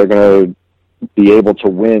be able to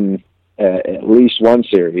win at least one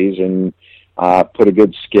series and put a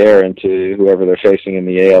good scare into whoever they're facing in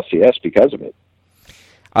the ALCS because of it.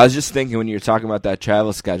 I was just thinking when you were talking about that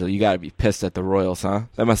travel schedule, you got to be pissed at the Royals, huh?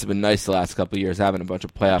 That must have been nice the last couple of years having a bunch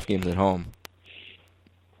of playoff games at home.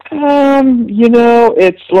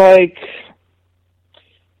 It's like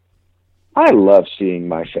I love seeing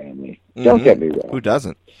my family. Don't get me wrong. Who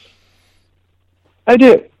doesn't? I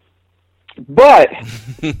do. But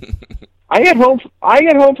I get home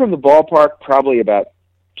from the ballpark probably about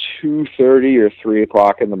 2:30 or 3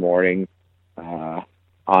 o'clock in the morning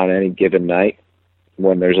on any given night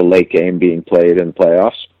when there's a late game being played in the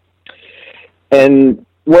playoffs. And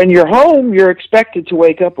when you're home, you're expected to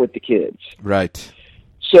wake up with the kids. Right.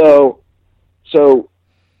 So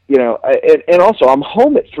and also I'm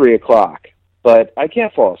home at 3 o'clock, but I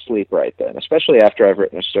can't fall asleep right then, especially after I've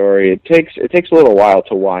written a story. It takes a little while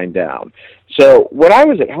to wind down. So when I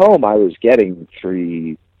was at home, I was getting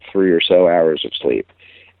three or so hours of sleep,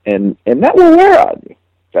 and that will wear on you.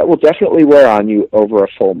 That will definitely wear on you over a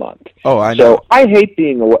full month. Oh, I know. So I hate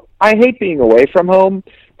being away from home,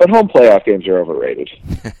 but home playoff games are overrated.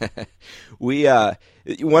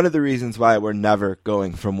 One of the reasons why we're never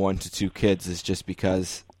going from 1 to 2 kids is just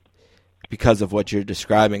because because of what you're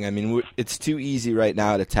describing. I mean, it's too easy right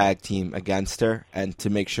now to tag team against her and to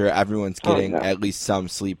make sure everyone's getting at least some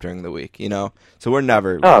sleep during the week, So we're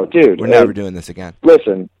never never doing this again.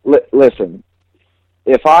 Listen.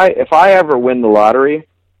 If I ever win the lottery,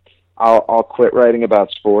 I'll quit writing about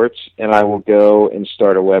sports and I will go and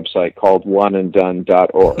start a website called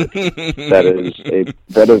oneanddone.org.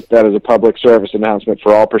 that is a public service announcement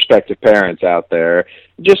for all prospective parents out there.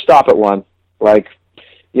 Just stop at one.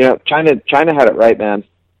 China had it right, man.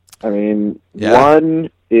 I mean, one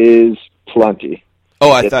is plenty.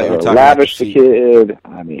 Oh, I thought you were talking lavish the kid.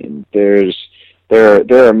 I mean, there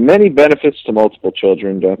are many benefits to multiple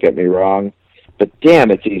children. Don't get me wrong, but damn,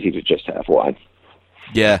 it's easy to just have one.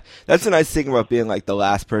 Yeah, that's the nice thing about being like the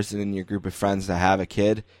last person in your group of friends to have a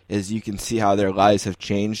kid is you can see how their lives have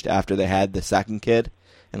changed after they had the second kid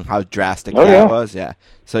and how drastic that was. Yeah.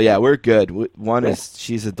 So yeah, we're good. One is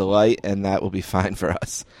she's a delight, and that will be fine for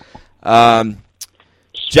us.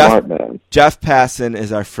 Smart man. Jeff Passan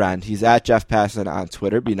is our friend. He's at Jeff Passan on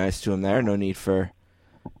Twitter. Be nice to him there. No need for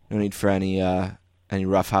any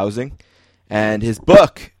roughhousing. And his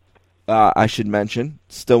book, I should mention,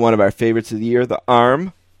 still one of our favorites of the year, The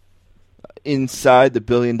Arm, Inside the $1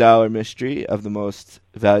 Billion Mystery of the Most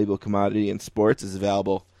Valuable Commodity in Sports, is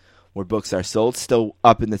available where books are sold. Still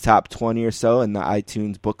up in the top 20 or so in the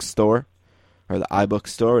iTunes bookstore, or the iBook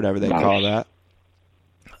store, whatever they call that.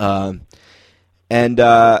 And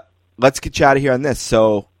let's get you out of here on this.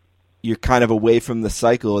 So you're kind of away from the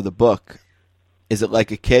cycle of the book. Is it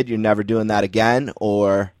like a kid, you're never doing that again,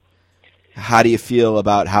 or how do you feel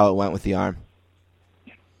about how it went with The Arm?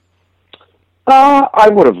 I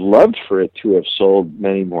would have loved for it to have sold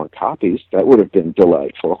many more copies. That would have been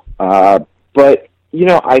delightful. But,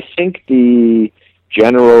 I think the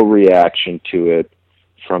general reaction to it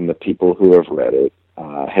from the people who have read it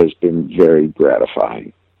has been very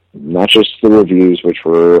gratifying. Not just the reviews, which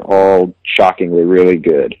were all shockingly really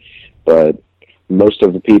good, but most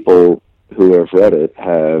of the people who have read it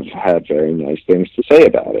have had very nice things to say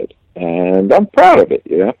about it. And I'm proud of it,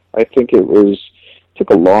 I think it took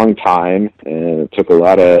a long time, and it took a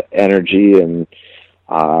lot of energy, and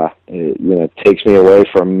it takes me away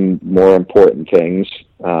from more important things,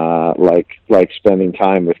 like spending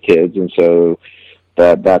time with kids, and so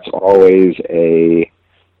that's always you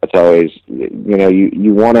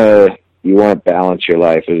want to balance your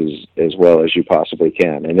life as well as you possibly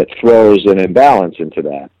can, and it throws an imbalance into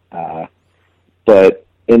that. But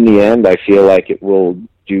in the end, I feel like it will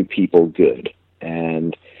do people good,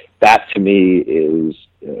 and that to me is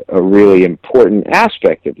a really important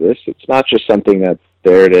aspect of this. It's not just something that's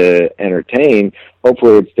there to entertain.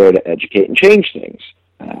 Hopefully it's there to educate and change things.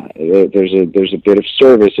 There's a bit of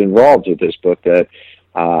service involved with this book that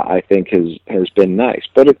I think has been nice,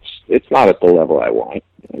 but it's not at the level I want.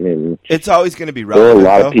 I mean, it's always going to be relevant.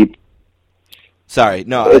 There are a lot of people. Sorry,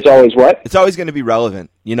 no. It's always what? It's always going to be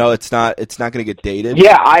relevant. It's not going to get dated.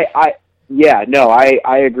 Yeah, I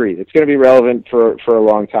agree. It's going to be relevant for a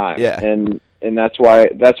long time. Yeah. And that's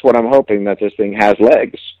what I'm hoping, that this thing has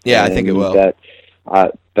legs. Yeah, I think it will. That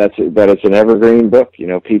it's an evergreen book.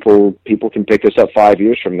 People can pick this up 5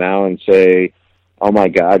 years from now and say, "Oh my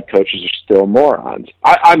God, coaches are still morons."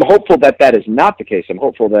 I'm hopeful that is not the case. I'm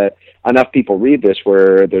hopeful that enough people read this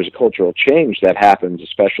where there's a cultural change that happens,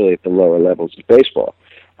 especially at the lower levels of baseball.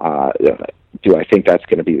 Do I think that's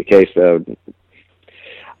going to be the case, though?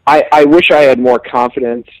 I wish I had more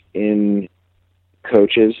confidence in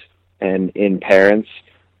coaches and in parents,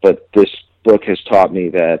 but this book has taught me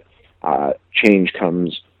that change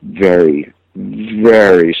comes very,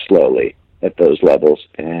 very slowly at those levels,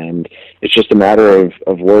 and it's just a matter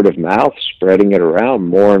of word of mouth, spreading it around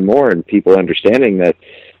more and more, and people understanding that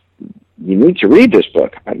you need to read this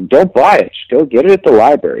book. Don't buy it. Just go get it at the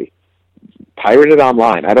library. Pirate it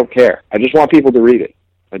online. I don't care. I just want people to read it.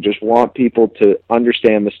 I just want people to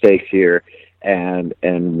understand the stakes here and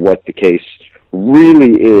what the case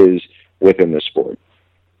really is within the sport.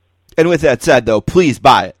 And with that said, though, please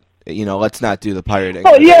buy it. Let's not do the pirating.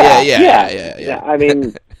 Oh yeah. I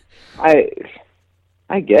mean, I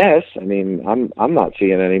guess. I mean, I'm not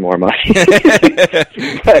seeing any more money.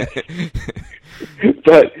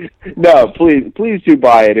 but no, please do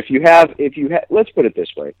buy it. If you have, let's put it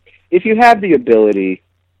this way: if you have the ability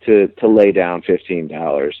to lay down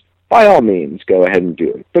 $15, by all means, go ahead and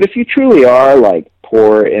do it. But if you truly are like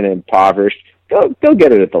poor and impoverished, go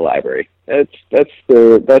get it at the library. That's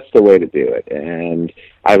the way to do it. And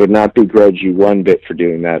I would not begrudge you one bit for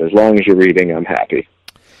doing that. As long as you're reading, I'm happy.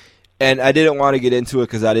 And I didn't want to get into it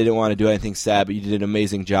because I didn't want to do anything sad, but you did an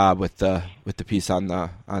amazing job with the piece on the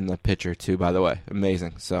pitcher too. By the way,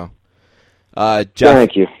 amazing. So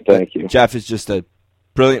Thank you. Jeff is just a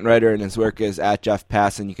brilliant writer, and his work is at Jeff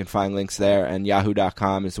Passan. You can find links there, and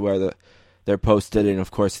yahoo.com is where they're posted, and,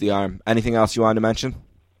 of course, The Arm. Anything else you wanted to mention?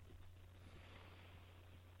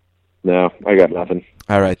 No, I got nothing.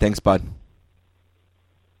 All right. Thanks, bud.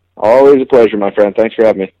 Always a pleasure, my friend. Thanks for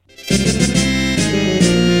having me.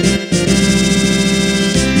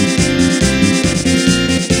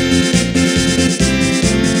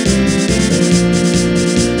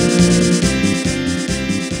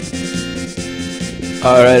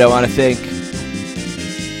 All right, I want to thank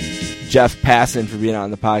Jeff Passan for being on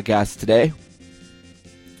the podcast today.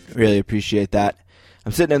 Really appreciate that.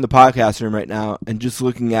 I'm sitting in the podcast room right now and just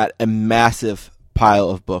looking at a massive pile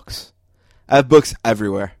of books. I have books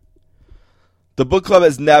everywhere. The book club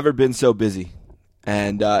has never been so busy,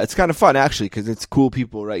 and it's kind of fun, actually, because it's cool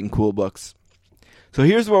people writing cool books. So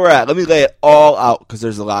here's where we're at. Let me lay it all out, because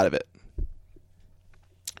there's a lot of it.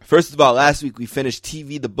 First of all, last week we finished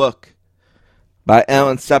TV the Book by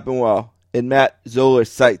Alan Sepinwall and Matt Zoller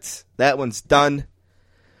Seitz. That one's done.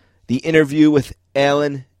 The interview with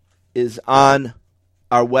Alan is on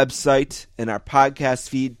our website and our podcast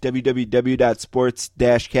feed,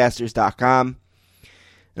 www.sports-casters.com.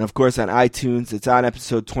 And, of course, on iTunes. It's on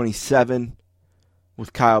episode 27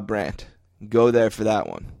 with Kyle Brandt. Go there for that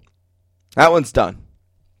one. That one's done.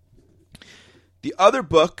 The other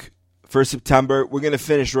book for September we're going to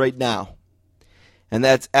finish right now. And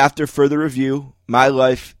that's After Further Review, My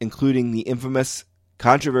Life, including the infamous,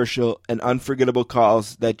 controversial, and unforgettable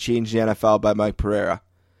calls that changed the NFL by Mike Pereira.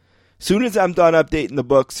 Soon as I'm done updating the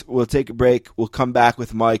books, we'll take a break, we'll come back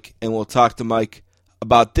with Mike, and we'll talk to Mike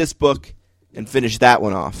about this book and finish that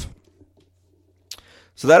one off.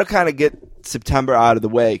 So that'll kind of get September out of the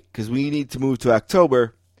way, because we need to move to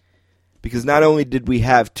October, because not only did we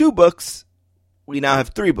have 2 books, we now have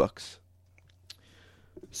 3 books.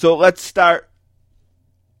 So let's start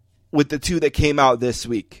with the 2 that came out this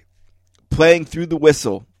week. Playing Through the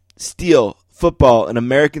Whistle, Steel, Football, in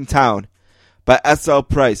American Town by S.L.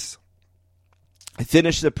 Price. I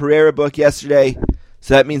finished the Pereira book yesterday,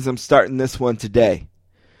 so that means I'm starting this one today.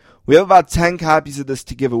 We have about 10 copies of this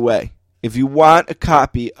to give away. If you want a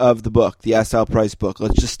copy of the book, the S.L. Price book,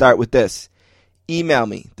 let's just start with this. Email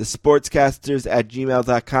me,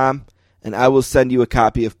 thesportscasters@gmail.com, and I will send you a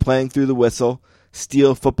copy of Playing Through the Whistle,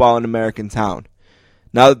 Steel, Football, in American Town.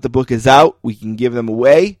 Now that the book is out, we can give them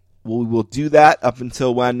away. We will do that up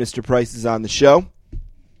until when Mr. Price is on the show.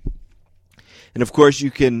 And, of course,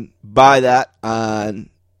 you can buy that on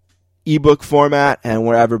ebook format and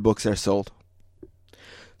wherever books are sold.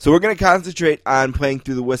 So we're going to concentrate on Playing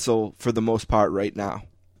Through the Whistle for the most part right now.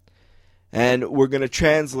 And we're going to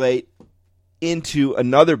translate into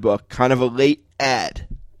another book, kind of a late ad.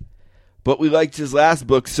 But we liked his last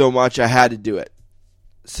book so much I had to do it.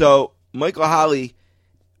 So Michael Holley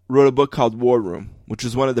wrote a book called War Room, which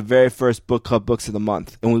was one of the very first book club books of the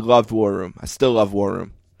month. And we loved War Room. I still love War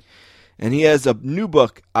Room. And he has a new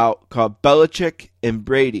book out called Belichick and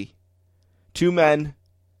Brady. 2 men,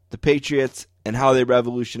 the Patriots, and how they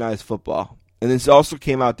revolutionized football. And this also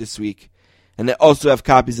came out this week. And they also have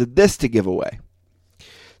copies of this to give away.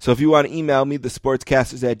 So if you want to email me,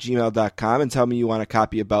 thesportscasters@gmail.com, and tell me you want a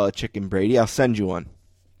copy of Belichick and Brady, I'll send you one.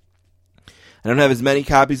 I don't have as many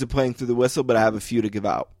copies of Playing Through the Whistle, but I have a few to give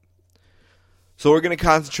out. So we're going to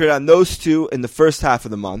concentrate on those 2 in the first half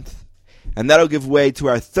of the month. And that'll give way to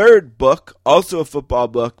our 3rd book, also a football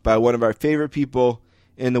book by one of our favorite people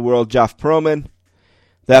in the world, Jeff Pereira.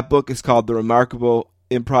 That book is called The Remarkable,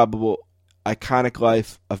 Improbable, Iconic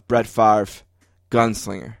Life of Brett Favre,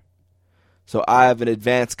 Gunslinger. So I have an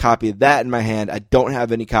advanced copy of that in my hand. I don't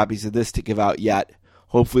have any copies of this to give out yet.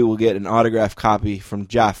 Hopefully we'll get an autographed copy from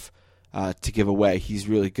Jeff to give away. He's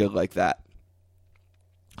really good like that.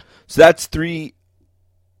 So that's 3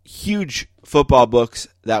 huge football books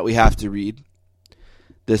that we have to read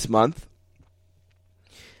this month.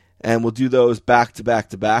 And we'll do those back to back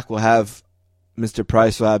to back. We'll have Mr.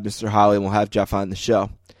 Price, we'll have Mr. Holley, and we'll have Jeff on the show.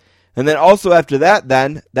 And then also after that,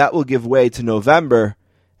 that will give way to November.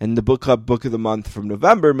 And the book club book of the month from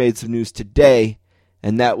November made some news today.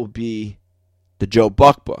 And that will be the Joe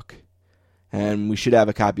Buck book. And we should have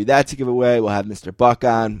a copy of that to give away. We'll have Mr. Buck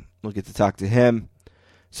on. We'll get to talk to him.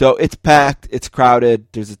 So it's packed, it's crowded,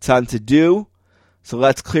 there's a ton to do. So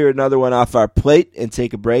let's clear another one off our plate and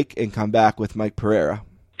take a break and come back with Mike Pereira.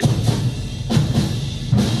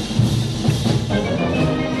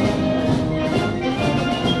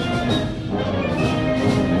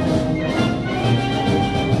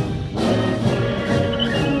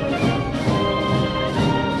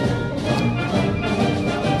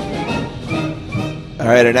 All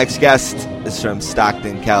right, our next guest is from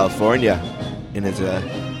Stockton, California. and is a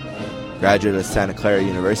graduate of Santa Clara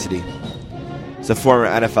University. He's a former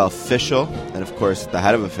NFL official and, of course, the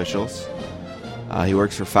head of officials. He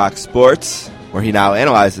works for Fox Sports, where he now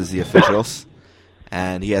analyzes the officials,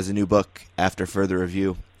 and he has a new book, After Further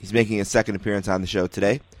Review. He's making his second appearance on the show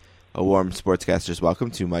today. A warm sportscaster's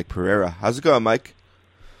welcome to Mike Pereira. How's it going, Mike?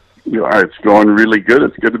 It's going really good.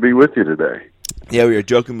 It's good to be with you today. Yeah, we were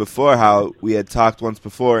joking before how we had talked once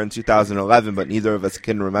before in 2011, but neither of us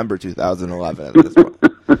can remember 2011 at this point.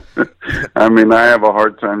 I mean, I have a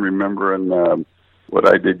hard time remembering what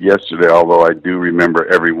I did yesterday, although I do remember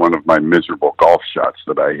every one of my miserable golf shots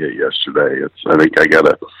that I hit yesterday. I think I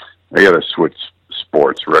gotta switch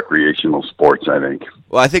sports, recreational sports, I think.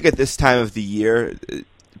 Well, I think at this time of the year,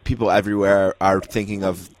 people everywhere are thinking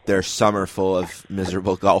of their summer full of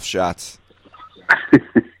miserable golf shots.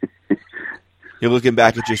 You're looking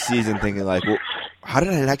back at your season thinking like, well, how did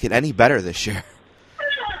I not get any better this year?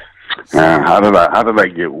 How did I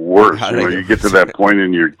get worse? You get to that point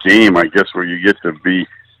in your game, I guess, where you get to be,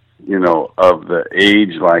 of the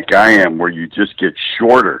age like I am, where you just get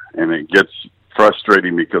shorter, and it gets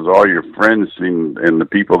frustrating because all your friends and the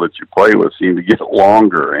people that you play with seem to get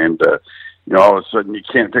longer, and all of a sudden you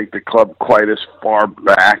can't take the club quite as far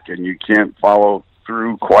back, and you can't follow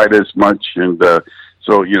through quite as much, and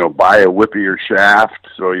so buy a whippier shaft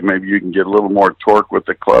so maybe you can get a little more torque with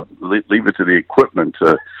the club. Leave it to the equipment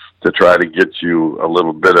to try to get you a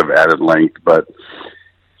little bit of added length. But,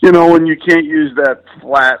 when you can't use that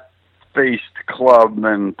flat-faced club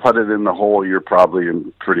and put it in the hole, you're probably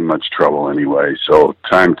in pretty much trouble anyway. So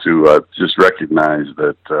time to just recognize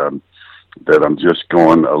that I'm just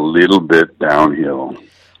going a little bit downhill.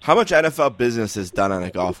 How much NFL business is done on a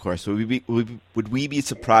golf course? Would we be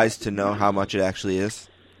surprised to know how much it actually is?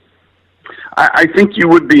 I think you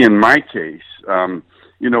would be in my case,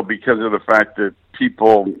 because of the fact that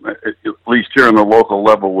people, at least here on the local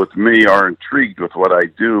level with me, are intrigued with what I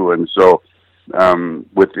do. And so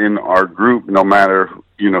within our group, no matter,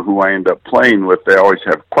 who I end up playing with, they always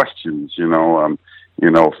have questions,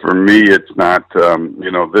 for me, it's not,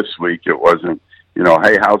 this week it wasn't,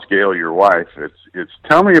 hey, how's Gail, your wife? It's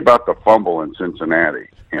tell me about the fumble in Cincinnati.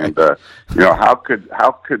 And, how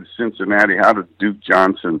could Cincinnati, how did Duke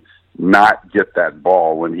Johnson not get that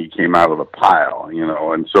ball when he came out of the pile,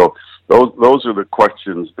 and so those are the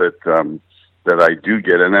questions that I do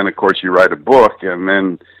get. And then of course you write a book, and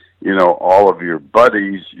then all of your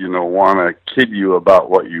buddies want to kid you about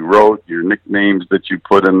what you wrote, your nicknames that you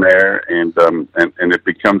put in there, and it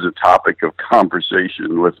becomes a topic of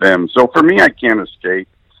conversation with them. So for me, I can't escape.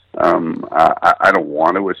 I don't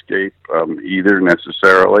want to escape either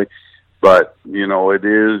necessarily, but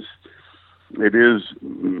it is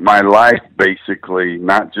my life, basically,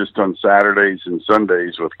 not just on Saturdays and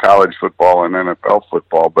Sundays with college football and NFL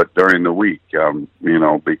football, but during the week,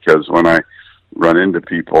 because when I run into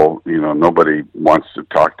people, nobody wants to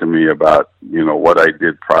talk to me about, what I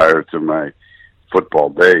did prior to my football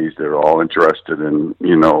days. They're all interested in,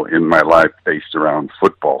 in my life based around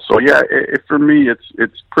football. So yeah, for me,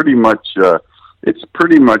 it's pretty much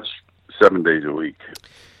 7 days a week.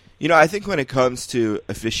 I think when it comes to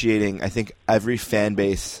officiating, I think every fan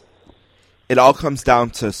base, it all comes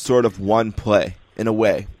down to sort of one play, in a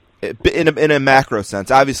way, in a macro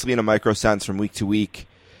sense. Obviously, in a micro sense, from week to week,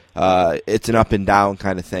 it's an up and down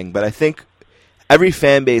kind of thing. But I think every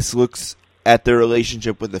fan base looks at their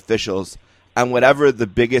relationship with officials and whatever the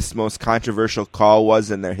biggest, most controversial call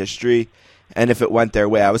was in their history, and if it went their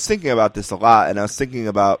way. I was thinking about this a lot, and I was thinking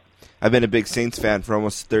about, I've been a big Saints fan for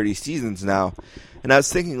almost 30 seasons now, and I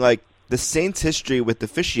was thinking, the Saints' history with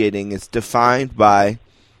officiating is defined by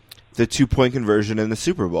the 2-point conversion in the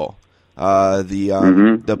Super Bowl.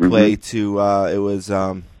 The play to, it was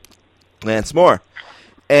Lance Moore.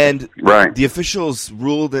 And the officials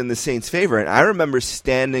ruled in the Saints' favor, and I remember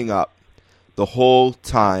standing up the whole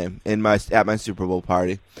time at my Super Bowl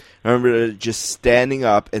party. I remember just standing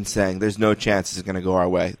up and saying, there's no chance this is going to go our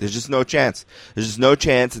way. There's just no chance. There's just no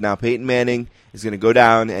chance. And now Peyton Manning is going to go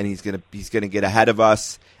down, and he's going to get ahead of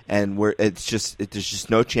us, and there's just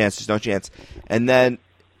no chance. There's no chance. And then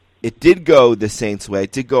it did go the Saints' way.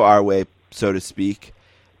 It did go our way, so to speak.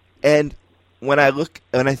 And when I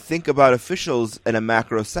think about officials in a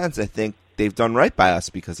macro sense, I think they've done right by us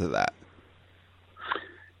because of that.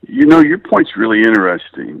 Your point's really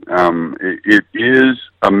interesting. It is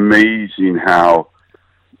amazing how,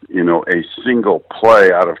 a single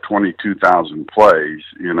play out of 22,000 plays,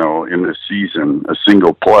 in the season, a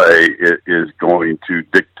single play is going to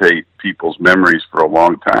dictate people's memories for a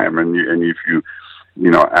long time. And if you,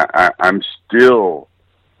 I'm still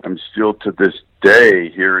to this day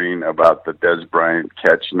hearing about the Des Bryant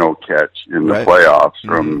catch, no catch in the Right. playoffs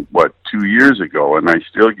from, 2 years ago. And I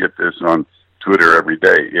still get this on Twitter every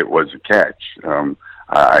day. It was a catch.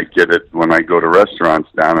 I get it when I go to restaurants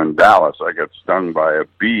down in Dallas. I got stung by a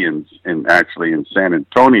bee in San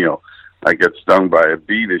Antonio. I got stung by a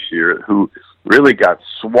bee this year who really got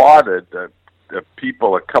swatted. The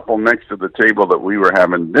people, a couple next to the table that we were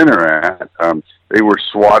having dinner at, they were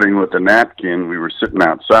swatting with a napkin. We were sitting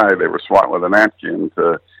outside. They were swatting with a napkin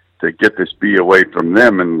to get this bee away from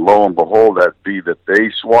them. And lo and behold, that bee that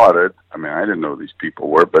they swatted, I mean, I didn't know who these people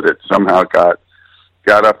were, but it somehow got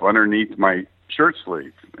up underneath my shirt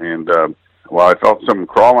sleeve. And while I felt something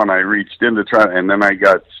crawling, I reached in to try, and then I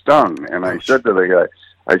got stung. And I said to the guy,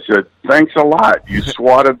 I said, "Thanks a lot. You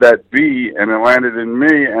swatted that bee, and it landed in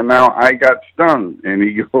me, and now I got stung." And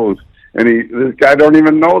he goes, this guy don't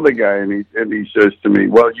even know the guy, and he says to me,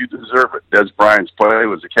 "Well, you deserve it. Des Bryant's play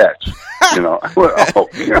was a catch." You know, well,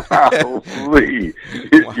 golly,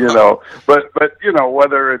 you know, but you know,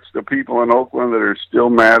 whether it's the people in Oakland that are still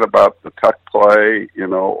mad about the tuck play, you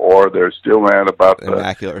know, or they're still mad about the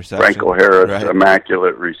Immaculate reception. Franco Harris Right.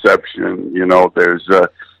 immaculate reception, you know, there's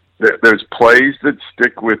plays that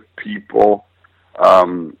stick with people.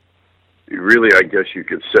 Really, I guess you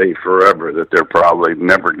could say forever that they're probably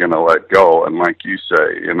never going to let go. And like you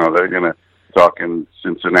say, you know, they're going to talk in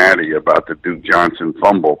Cincinnati about the Duke Johnson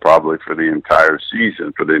fumble probably for the entire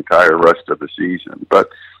season, for the entire rest of the season. But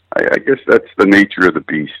I guess that's the nature of the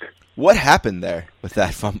beast. What happened there with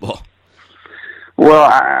that fumble? Well,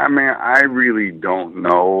 I mean, I really don't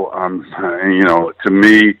know. You know, to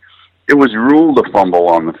me, it was ruled a fumble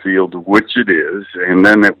on the field, which it is, and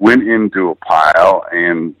then it went into a pile,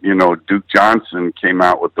 and, you know, Duke Johnson came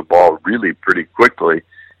out with the ball really pretty quickly,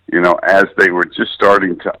 you know, as they were just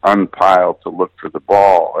starting to unpile to look for the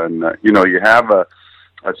ball. And, you know, you have a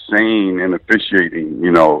saying in officiating,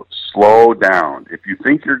 you know, slow down. If you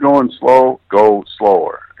think you're going slow, go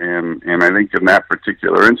slower. And I think in that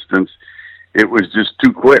particular instance, it was just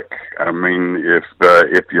too quick. I mean, if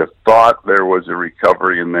you thought there was a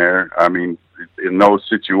recovery in there, I mean, in those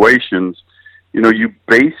situations, you know, you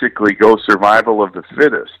basically go survival of the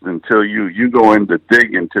fittest until you go in to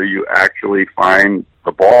dig until you actually find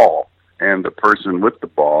the ball and the person with the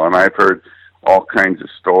ball. And I've heard all kinds of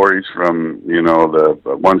stories from, you know,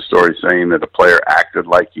 the one story saying that a player acted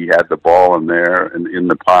like he had the ball in there and in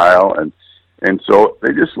the pile. And so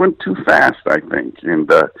they just went too fast, I think.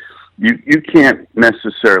 And, You can't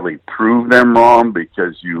necessarily prove them wrong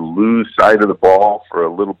because you lose sight of the ball for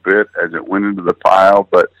a little bit as it went into the pile.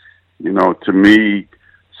 But, you know, to me,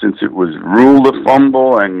 since it was ruled a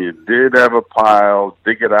fumble and you did have a pile,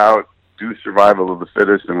 dig it out, do survival of the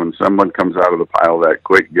fittest, and when someone comes out of the pile that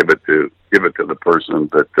quick, give it to the person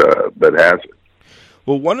that has it.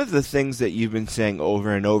 Well, one of the things that you've been saying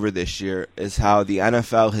over and over this year is how the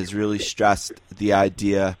NFL has really stressed the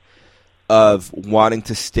idea of wanting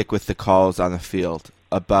to stick with the calls on the field,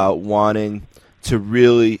 about wanting to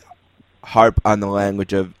really harp on the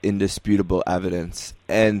language of indisputable evidence.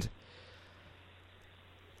 And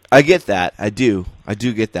I get that. I do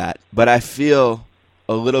get that. But I feel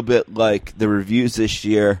a little bit like the reviews this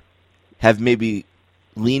year have maybe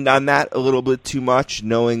leaned on that a little bit too much,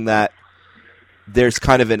 knowing that there's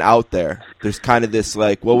kind of an out there. There's kind of this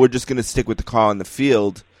like, well, we're just going to stick with the call on the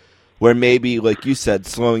field, where maybe, like you said,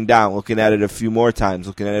 slowing down, looking at it a few more times,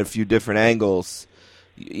 looking at it a few different angles,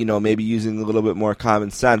 you know, maybe using a little bit more common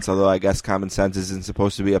sense, although I guess common sense isn't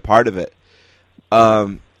supposed to be a part of it.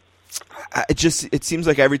 It seems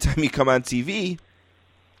like every time you come on TV,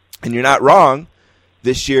 and you're not wrong,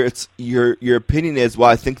 this year it's your opinion is, well,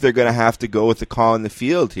 I think they're going to have to go with the call in the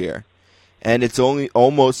field here. And it's only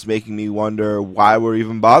almost making me wonder why we're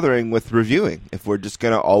even bothering with reviewing if we're just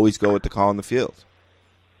going to always go with the call in the field.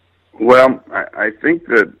 Well, I think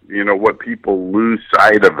that, you know, what people lose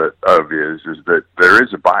sight of is that there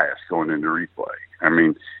is a bias going into replay. I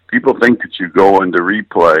mean, people think that you go into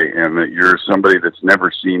replay and that you're somebody that's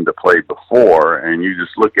never seen the play before, and you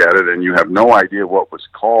just look at it and you have no idea what was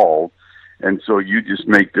called, and so you just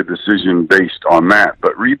make the decision based on that.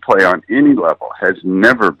 But replay on any level has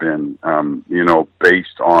never been, you know,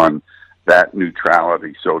 based on that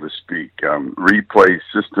neutrality, so to speak. Replay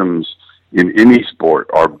systems in any sport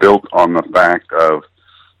are built on the fact of,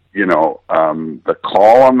 you know, the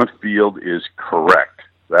call on the field is correct.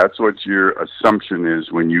 That's what your assumption is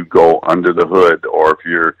when you go under the hood, or if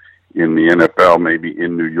you're in the NFL, maybe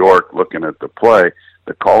in New York looking at the play,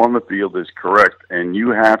 the call on the field is correct, and you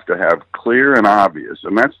have to have clear and obvious,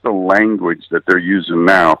 and that's the language that they're using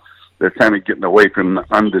now. They're kind of getting away from the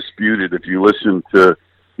undisputed. If you listen to,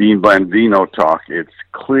 Dean Blandino talk, it's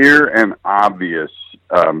clear and obvious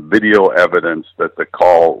video evidence that the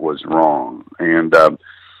call was wrong.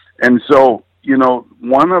 And so,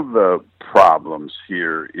 one of the problems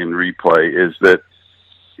here in replay is that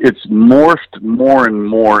it's morphed more and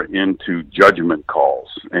more into judgment calls,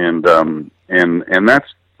 and that's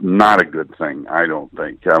not a good thing, I don't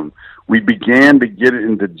think. We began to get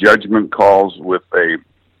into judgment calls with a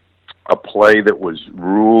play that was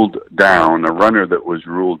ruled down, a runner that was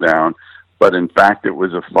ruled down, but in fact it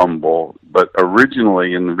was a fumble. But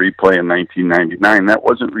originally in the replay in 1999, that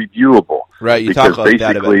wasn't reviewable. Right, you because talk like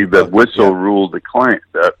basically that the whistle ruled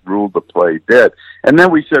the play dead. And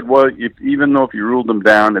then we said, well, even though if you ruled them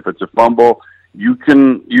down, if it's a fumble, you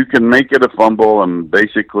can make it a fumble and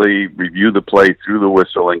basically review the play through the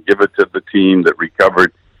whistle and give it to the team that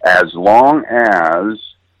recovered, as long as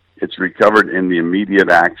it's recovered in the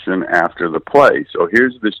immediate action after the play. So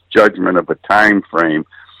here's this judgment of a time frame.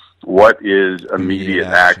 What is immediate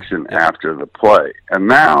action after the play? And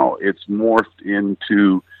now it's morphed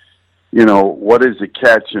into, what is a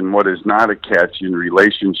catch and what is not a catch in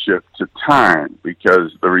relationship to time,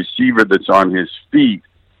 because the receiver that's on his feet,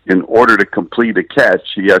 in order to complete a catch,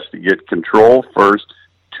 he has to get control first,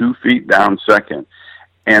 2 feet down second,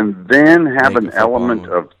 and then have an element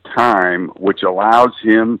of time which allows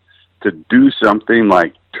him to do something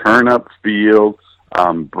like turn up field,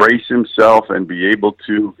 brace himself, and be able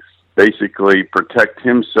to basically protect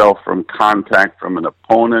himself from contact from an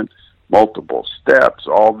opponent, multiple steps,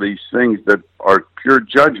 all these things that are pure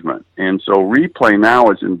judgment. And so replay now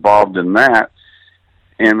is involved in that.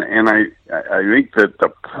 And I think that the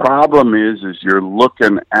problem is you're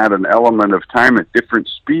looking at an element of time at different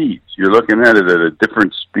speeds. You're looking at it at a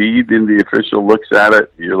different speed than the official looks at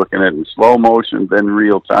it. You're looking at it in slow motion, then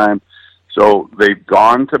real time. So they've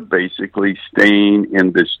gone to basically staying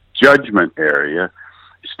in this judgment area,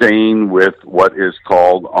 staying with what is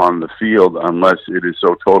called on the field, unless it is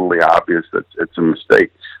so totally obvious that it's a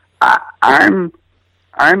mistake.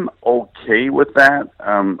 I'm okay with that.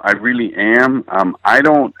 I really am. I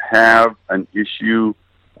don't have an issue,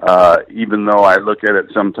 even though I look at it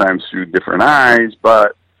sometimes through different eyes,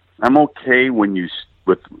 but I'm okay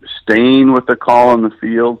with staying with the call on the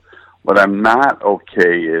field. What I'm not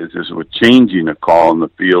okay is with changing a call on the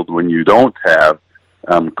field when you don't have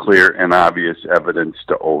clear and obvious evidence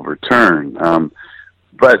to overturn.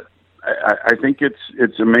 But I think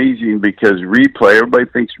it's amazing because replay, everybody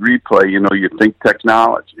thinks replay, you think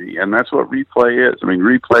technology, and that's what replay is. I mean,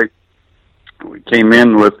 replay came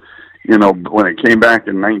in with, when it came back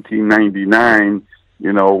in 1999,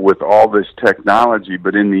 with all this technology,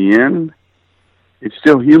 but in the end, it's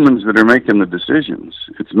still humans that are making the decisions.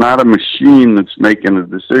 It's not a machine that's making the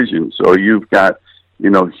decision. So you've got,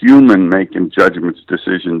 human making judgments,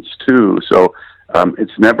 decisions too. So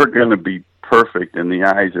it's never going to be perfect in the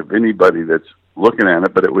eyes of anybody that's looking at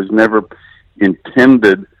it, but it was never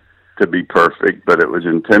intended to be perfect, but it was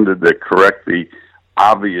intended to correct the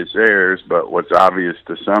obvious errors, but what's obvious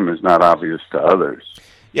to some is not obvious to others.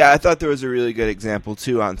 Yeah, I thought there was a really good example,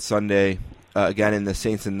 too, on Sunday, again in the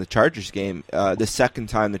Saints and the Chargers game. The second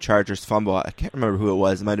time the Chargers fumbled, I can't remember who it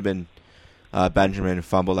was. It might have been Benjamin who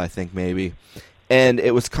fumbled, I think, maybe. And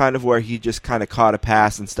it was kind of where he just kind of caught a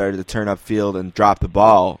pass and started to turn upfield and drop the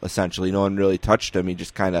ball, essentially. No one really touched him. He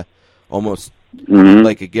just kind of almost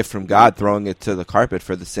like a gift from God throwing it to the carpet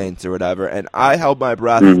for the Saints or whatever. And I held my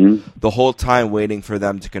breath the whole time waiting for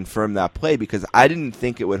them to confirm that play because I didn't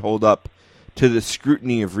think it would hold up to the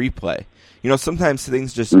scrutiny of replay. Sometimes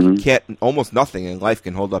things just can't, almost nothing in life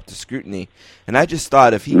can hold up to scrutiny. And I just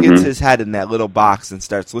thought if he gets his head in that little box and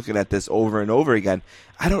starts looking at this over and over again,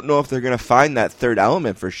 I don't know if they're going to find that third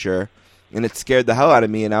element for sure. And it scared the hell out of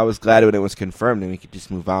me, and I was glad when it was confirmed and we could just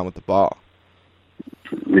move on with the ball.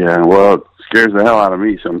 Yeah, well, it scares the hell out of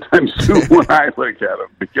me sometimes too when I look at them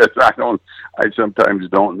because I sometimes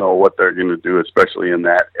don't know what they're going to do, especially in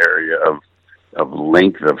that area of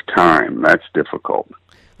length of time. That's difficult.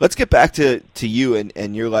 Let's get back to you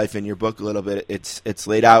and your life and your book a little bit. It's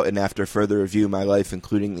laid out in After Further Review, My Life,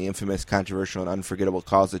 including the infamous, controversial, and unforgettable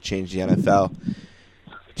calls that changed the NFL.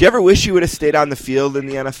 Do you ever wish you would have stayed on the field in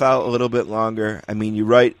the NFL a little bit longer? I mean, you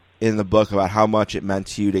write in the book about how much it meant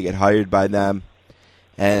to you to get hired by them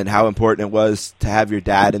and how important it was to have your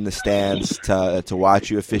dad in the stands to watch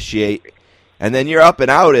you officiate. And then you're up and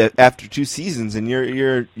out after 2 seasons and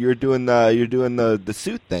you're doing the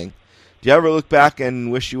suit thing. Do you ever look back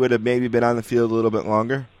and wish you would have maybe been on the field a little bit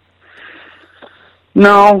longer?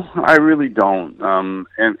 No, I really don't.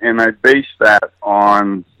 And I base that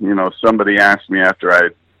on, somebody asked me after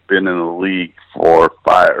I'd been in the league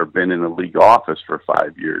been in the league office for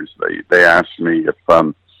 5 years. They asked me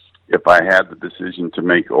if I had the decision to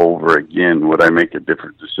make over again, would I make a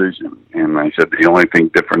different decision? And I said, the only thing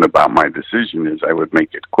different about my decision is I would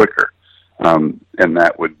make it quicker. And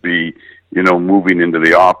that would be, moving into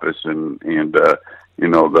the office and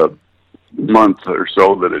the month or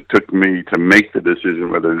so that it took me to make the decision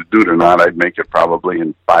whether to do it or not, I'd make it probably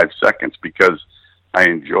in 5 seconds because I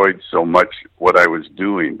enjoyed so much what I was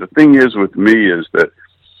doing. The thing is with me is that,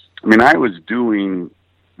 I was doing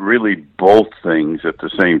really both things at the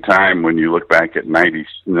same time. When you look back at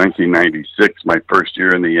 1996, my first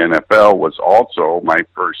year in the NFL was also my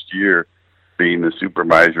first year being the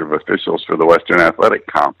supervisor of officials for the Western Athletic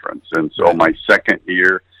Conference. And so my second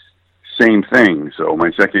year, same thing. So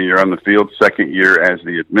my second year on the field, second year as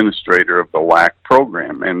the administrator of the WAC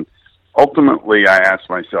program. And ultimately I asked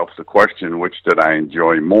myself the question, which did I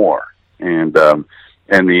enjoy more? And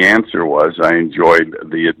the answer was I enjoyed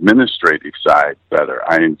the administrative side better.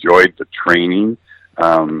 I enjoyed the training,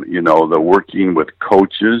 the working with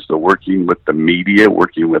coaches, the working with the media,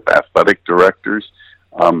 working with athletic directors.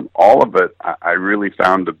 All of it I really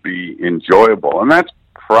found to be enjoyable. And that's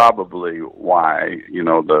probably why,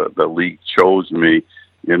 the league chose me,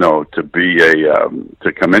 to be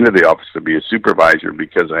to come into the office to be a supervisor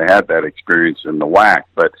because I had that experience in the WAC.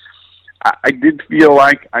 But I did feel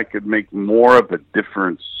like I could make more of a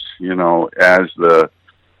difference, as the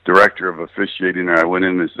director of officiating. I went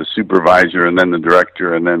in as the supervisor and then the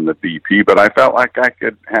director and then the VP, but I felt like I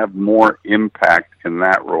could have more impact in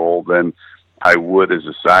that role than I would as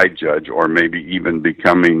a side judge or maybe even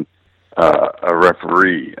becoming a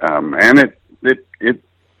referee. And it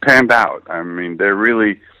panned out.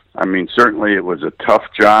 Certainly it was a tough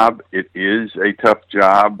job. It is a tough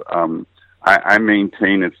job. I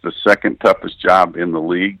maintain it's the second toughest job in the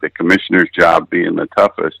league, the commissioner's job being the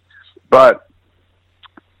toughest. But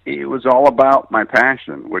it was all about my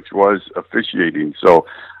passion, which was officiating. So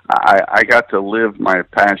I got to live my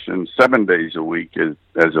passion 7 days a week as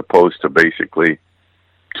opposed to basically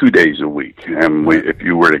 2 days a week. And if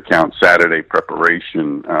you were to count Saturday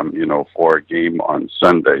preparation, for a game on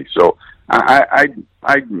Sunday. So I'd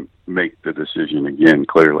make the decision again,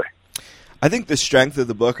 clearly. I think the strength of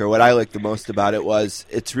the book, or what I liked the most about it, was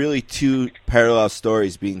it's really two parallel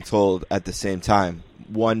stories being told at the same time.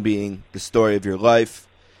 One being the story of your life,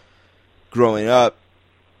 growing up,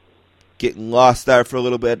 getting lost there for a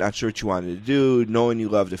little bit, not sure what you wanted to do, knowing you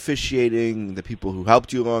loved officiating, the people who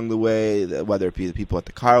helped you along the way, whether it be the people at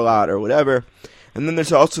the car lot or whatever. And then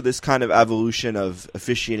there's also this kind of evolution of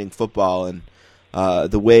officiating football and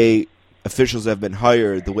the way officials have been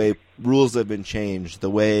hired, the way rules have been changed, the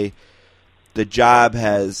way the job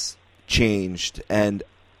has changed. And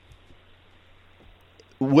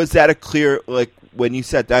was that a clear, when you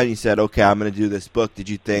sat down and you said, okay, I'm going to do this book, did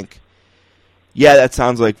you think, yeah, that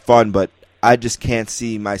sounds like fun, but I just can't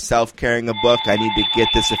see myself carrying a book, I need to get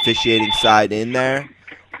this officiating side in there?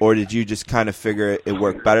 Or did you just kind of figure it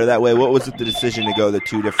worked better that way? What was the decision to go the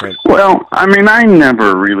two different? Well, I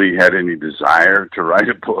never really had any desire to write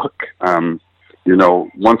a book.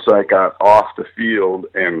 Once I got off the field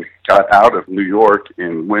and got out of New York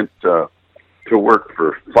and went to work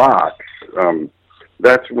for Fox,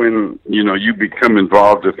 that's when, you become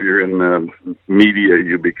involved. If you're in the media,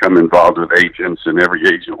 you become involved with agents, and every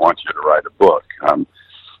agent wants you to write a book. And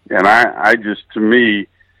I just, to me,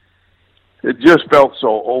 it just felt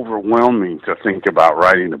so overwhelming to think about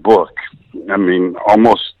writing a book.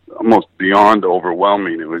 Almost beyond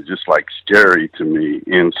overwhelming. It was just scary to me.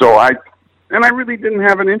 And so I really didn't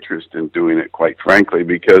have an interest in doing it, quite frankly,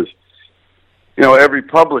 because, every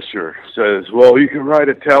publisher says, well, you can write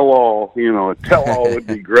a tell-all, a tell-all would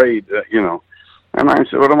be great, And I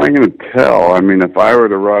said, what am I going to tell? If I were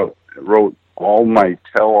to wrote all my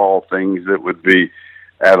tell-all things that would be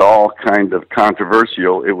at all kind of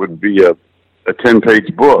controversial, it would be a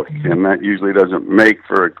 10-page book, and that usually doesn't make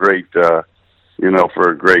for a great,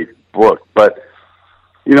 book. But,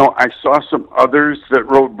 I saw some others that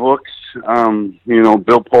wrote books. Bill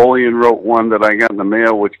Polian wrote one that I got in the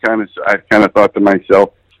mail, which I kind of thought to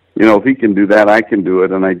myself, if he can do that, I can do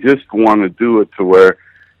it. And I just want to do it to where,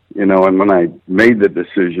 and when I made the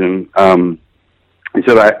decision, I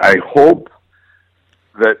said, I hope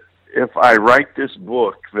that if I write this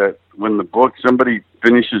book, that when the book, somebody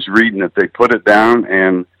finishes reading it, they put it down,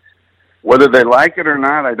 and whether they like it or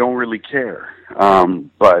not, I don't really care.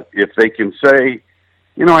 But if they can say,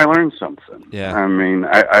 I learned something. Yeah.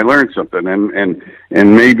 I learned something, and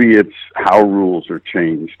maybe it's how rules are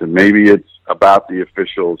changed, and maybe it's about the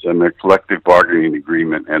officials and their collective bargaining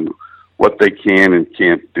agreement and what they can and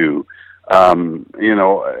can't do. Or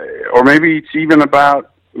maybe it's even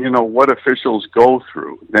about, what officials go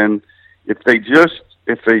through. Then if they just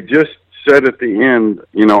if they just said at the end,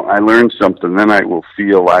 I learned something, then I will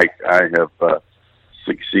feel like I have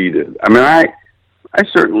succeeded. I mean, I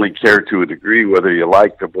certainly care to a degree whether you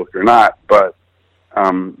like the book or not, but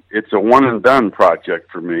it's a one and done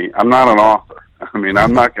project for me. I'm not an author. I mean,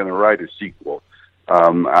 I'm not going to write a sequel.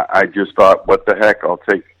 I just thought, what the heck?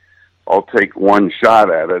 I'll take one shot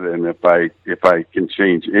at it, and if I can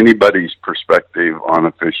change anybody's perspective on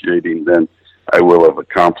officiating, then I will have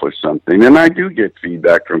accomplished something. And I do get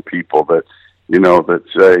feedback from people that that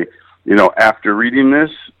say, after reading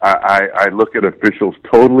this, I look at officials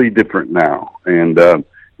totally different now. And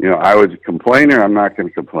I was a complainer. I'm not going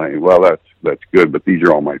to complain. Well, that's good, but these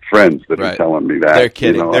are all my friends that are telling me that. They're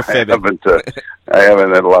kidding. They're fibbing. I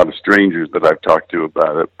haven't had a lot of strangers that I've talked to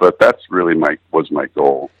about it, but that's really was my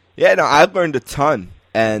goal. Yeah, no, I've learned a ton,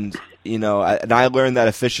 and I learned that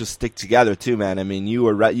officials stick together too, man. I mean, you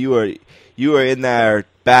were in there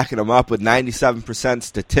backing them up with 97%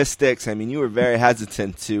 statistics. I mean, you were very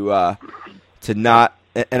hesitant to not,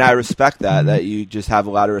 and I respect that you just have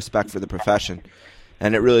a lot of respect for the profession,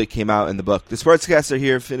 and it really came out in the book. The Sportscasts are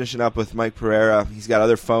here finishing up with Mike Pereira. He's got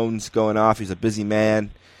other phones going off. He's a busy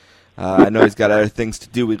man. I know he's got other things to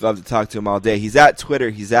do. We'd love to talk to him all day. He's at Twitter.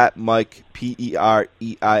 He's at Mike, Pereira.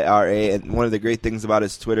 And one of the great things about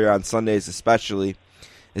his Twitter on Sundays especially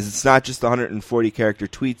is it's not just the 140-character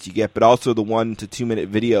tweets you get, but also the 1 to 2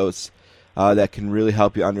 minute videos that can really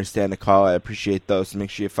help you understand the call. I appreciate those, so make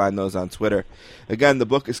sure you find those on Twitter. Again, the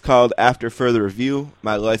book is called After Further Review,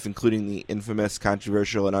 My Life, Including the Infamous,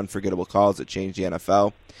 Controversial, and Unforgettable Calls That Changed the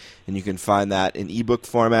NFL. And you can find that in ebook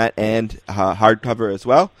format and hardcover as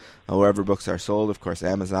well, wherever books are sold, of course,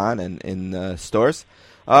 Amazon and in stores.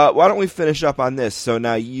 Why don't we finish up on this? So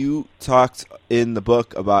now you talked in the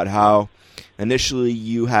book about how initially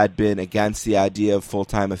you had been against the idea of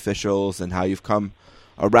full-time officials and how you've come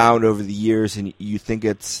around over the years and you think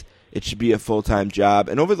it should be a full-time job.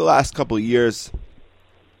 And over the last couple of years,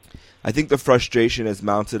 I think the frustration has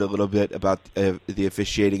mounted a little bit about the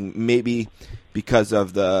officiating, maybe because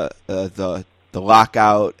of the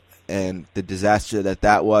lockout and the disaster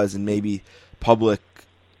that was, and maybe public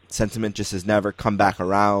sentiment just has never come back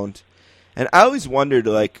around. And I always wondered,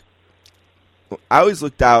 I always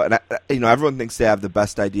looked out, and everyone thinks they have the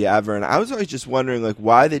best idea ever, and I was always just wondering,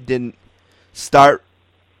 why they didn't start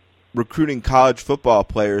recruiting college football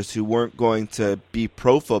players who weren't going to be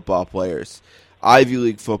pro football players, Ivy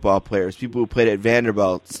League football players, people who played at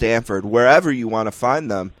Vanderbilt, Stanford, wherever you want to find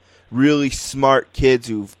them, really smart kids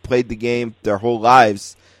who've played the game their whole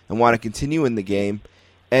lives and want to continue in the game,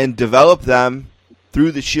 and develop them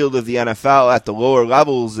through the shield of the NFL at the lower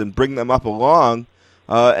levels and bring them up along,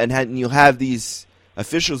 and you'll have these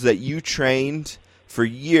officials that you trained for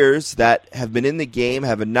years that have been in the game,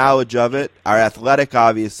 have a knowledge of it, are athletic,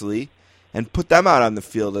 obviously, and put them out on the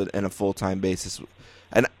field in a full-time basis.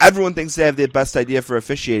 And everyone thinks they have the best idea for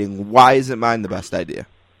officiating. Why isn't mine the best idea?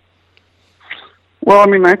 Well, I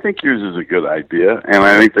mean, I think yours is a good idea, and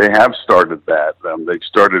I think they have started that. They've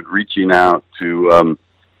started reaching out to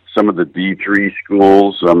some of the D3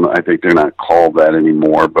 schools. I think they're not called that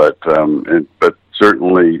anymore, but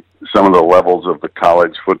certainly some of the levels of the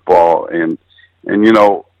college football, and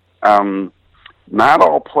not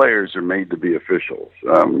all players are made to be officials.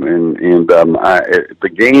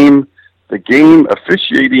 The game,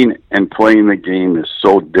 officiating and playing the game is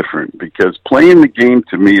so different, because playing the game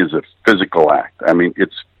to me is a physical act. I mean,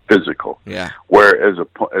 it's physical. Yeah. Whereas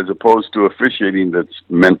as opposed to officiating, that's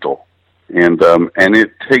mental, and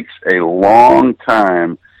it takes a long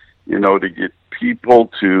time, to get people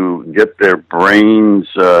to get their brains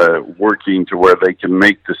working to where they can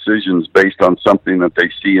make decisions based on something that they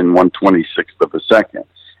see in 1/26th of a second,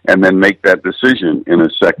 and then make that decision in a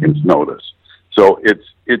second's notice. So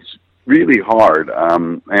it's really hard.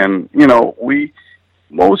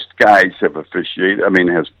 Most guys have officiated,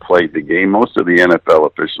 has played the game. Most of the NFL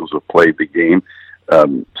officials have played the game.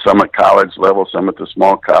 Some at college level, some at the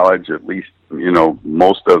small college, at least,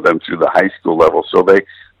 most of them through the high school level. So they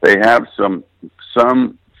have some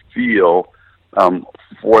feel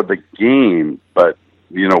for the game, but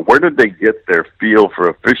where did they get their feel for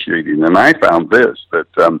officiating? And I found this,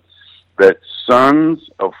 that sons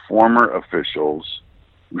of former officials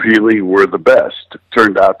really were the best,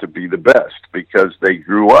 turned out to be the best, because they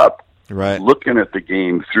grew up looking at the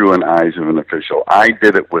game through an eyes of an official. I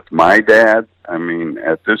did it with my dad.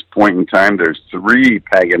 At this point in time, there's 3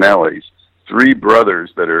 Paganellis, 3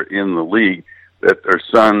 brothers that are in the league that are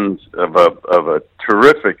sons of a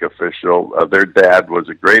terrific official. Their dad was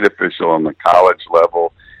a great official on the college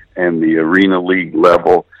level and the arena league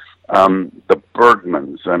level. the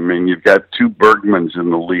Bergmans. I mean, you've got two Bergmans in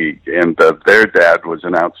the league, and their dad was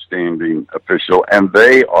an outstanding official, and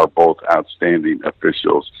they are both outstanding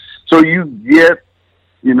officials. So you get,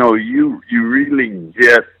 you really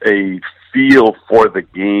get a feel for the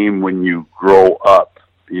game when you grow up,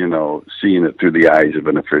 seeing it through the eyes of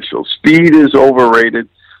an official. Speed is overrated.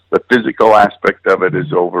 The physical aspect of it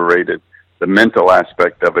is overrated. The mental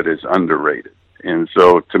aspect of it is underrated. And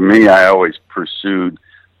so, to me, I always pursued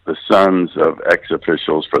the sons of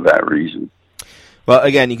ex-officials for that reason. Well,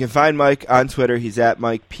 again, you can find Mike on Twitter. He's at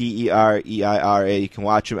Mike Pereira. You can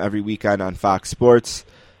watch him every weekend on Fox Sports.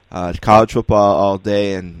 College football all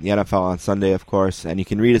day and the NFL on Sunday, of course. And you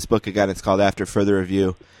can read his book again. It's called After Further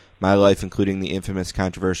Review, My Life, including the infamous,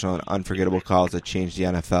 controversial, and unforgettable calls that changed the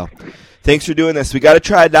NFL. Thanks for doing this. We got to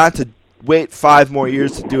try not to wait 5 more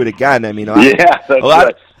years to do it again. I mean, at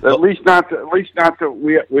least not to.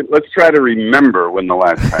 Let's try to remember when the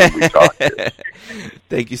last time we talked.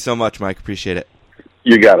 Thank you so much, Mike. Appreciate it.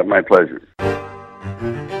 You got it. My pleasure.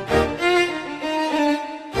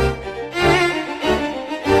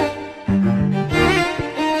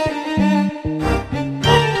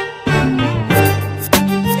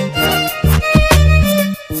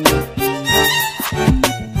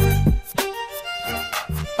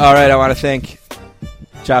 All right, I want to thank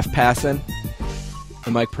Jeff Passan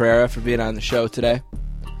and Mike Pereira for being on the show today.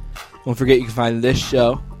 Don't forget you can find this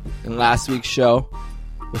show and last week's show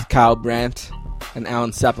with Kyle Brandt and Alan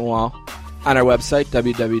Seppenwall on our website,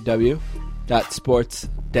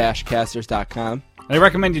 www.sports-casters.com. I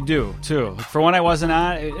recommend you do, too. For when I wasn't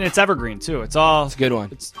on, it's evergreen, too. It's a good one.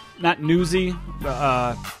 It's not newsy,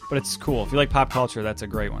 but it's cool. If you like pop culture, that's a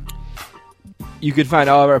great one. You can find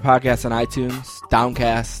all of our podcasts on iTunes,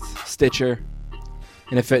 Downcast, Stitcher.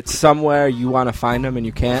 And if it's somewhere you want to find them and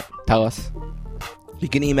you can't, tell us. You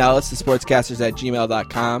can email us to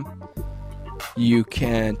sportscasters@gmail.com. You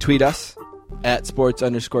can tweet us at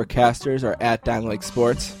sports_casters or at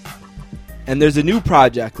DownLakeSports. And there's a new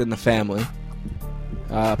project in the family,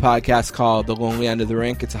 a podcast called The Lonely End of the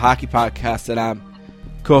Rink. It's a hockey podcast that I'm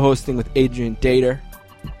co-hosting with Adrian Dater.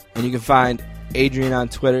 And you can find Adrian on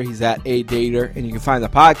Twitter. He's at @Dater. And you can find the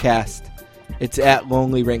podcast. It's at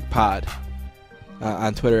Lonely Rink Pod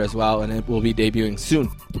on Twitter as well. And it will be debuting soon.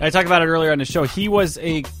 I talked about it earlier on the show. He was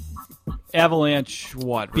a Avalanche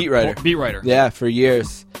beat writer. Yeah, for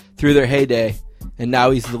years through their heyday. And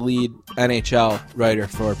now he's the lead NHL writer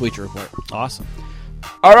for Bleacher Report. Awesome.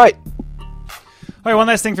 All right. One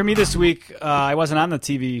last thing for me this week. I wasn't on the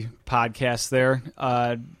TV podcast there,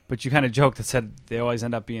 but you kind of joked that said they always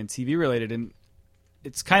end up being TV related. And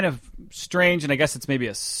it's kind of strange, and I guess it's maybe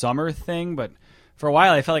a summer thing, but for a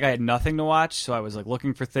while I felt like I had nothing to watch, so I was like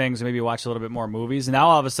looking for things and maybe watch a little bit more movies. And now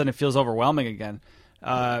all of a sudden it feels overwhelming again.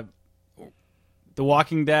 The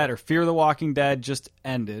Walking Dead, or Fear the Walking Dead, just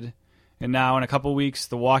ended. And now in a couple weeks,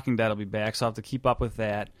 The Walking Dead will be back, so I'll have to keep up with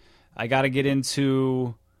that. I got to get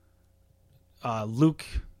into Luke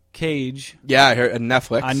Cage. Yeah, I heard on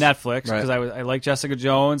Netflix. On Netflix, because right. I like Jessica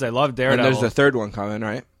Jones. I love Daredevil. And there's a third one coming,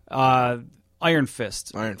 right? Iron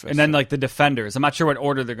Fist. And then like the Defenders. I'm not sure what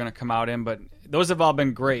order they're going to come out in, but those have all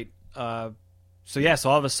been great. So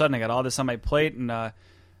all of a sudden I got all this on my plate, and I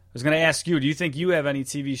was going to ask you, do you think you have any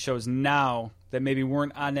TV shows now that maybe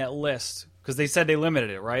weren't on that list? Because they said they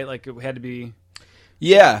limited it, right? Like it had to be...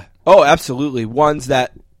 Yeah. Oh, absolutely. Ones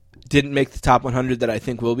that didn't make the top 100 that I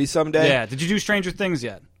think will be someday. Yeah. Did you do Stranger Things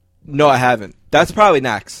yet? No, I haven't. That's probably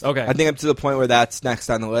next. Okay. I think I'm to the point where that's next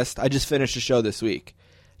on the list. I just finished a show this week.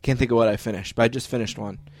 Can't think of what I finished, but I just finished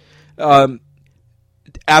one.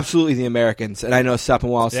 Absolutely The Americans, and I know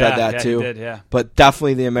Seppenwall said that too. He did, yeah. But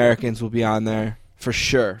definitely The Americans will be on there for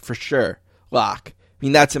sure. Lock. I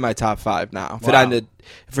mean, that's in my top 5 now. If it ended,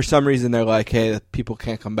 if for some reason they're like, hey, people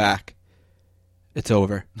can't come back, it's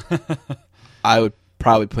over. I would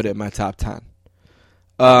probably put it in my top 10.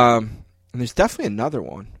 And there's definitely another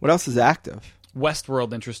one. What else is active?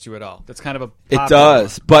 Westworld interests you at all? That's kind of a... It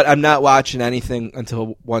does, but I'm not watching anything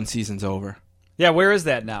until one season's over. Yeah, where is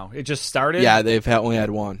that now? It just started? Yeah, they've only had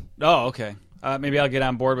one. Oh, okay. Maybe I'll get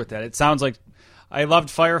on board with that. It sounds like... I loved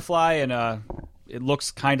Firefly, and it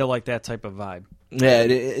looks kind of like that type of vibe. Yeah,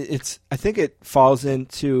 it's. I think it falls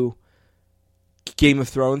into Game of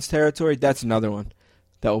Thrones territory. That's another one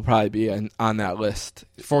that will probably be on that list.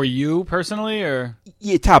 For you personally, or?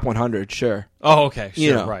 Yeah, top 100, sure. Oh, okay.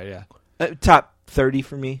 Sure, right, yeah. Top 30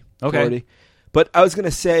 for me. Okay. 40. But I was going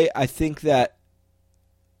to say, I think that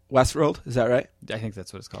Westworld, is that right? I think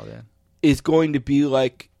that's what it's called, yeah. Is going to be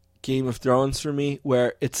like Game of Thrones for me,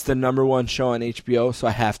 where it's the #1 show on HBO, so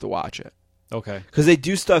I have to watch it. Okay. Because they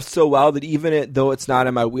do stuff so well that even though it's not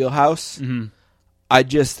in my wheelhouse, mm-hmm.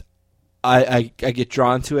 I get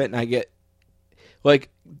drawn to it, and I get like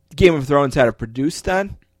Game of Thrones had it produced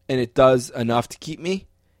then, and it does enough to keep me,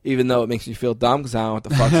 even though it makes me feel dumb because I don't know what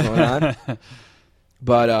the fuck's going on.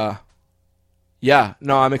 But yeah,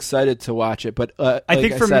 no, I'm excited to watch it. But I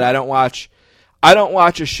don't watch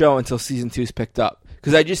a show until season 2's picked up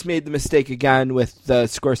because I just made the mistake again with the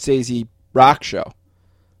Scorsese rock show,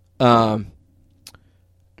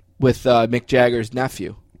 with Mick Jagger's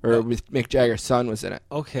nephew. Or with Mick Jagger's son was in it.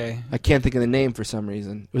 Okay. I can't think of the name for some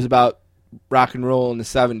reason. It was about rock and roll in the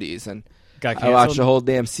 70s. And got I watched the whole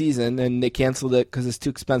damn season, and they canceled it because it's too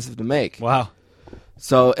expensive to make. Wow.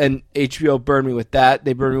 So, and HBO burned me with that.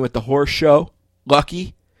 They burned me with the horse show,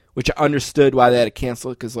 Lucky, which I understood why they had to cancel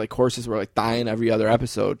it because like horses were like dying every other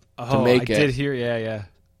episode to make it. I did hear, yeah.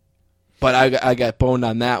 But I got boned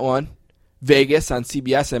on that one. Vegas on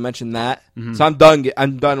CBS, I mentioned that. Mm-hmm. So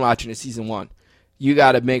I'm done watching a season 1. You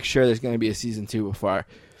got to make sure there's going to be a season 2 before.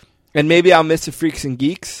 And maybe I'll miss the Freaks and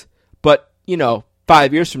Geeks, but,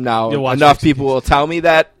 5 years from now, enough people will tell me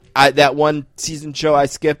that that one season show I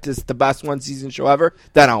skipped is the best one season show ever,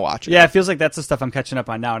 then I'll watch it. Yeah, it feels like that's the stuff I'm catching up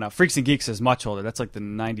on now. Now, Freaks and Geeks is much older. That's like the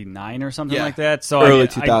 99 or something like that. So early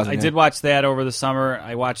 2000. I did watch that over the summer.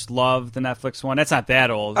 I watched Love, the Netflix one. That's not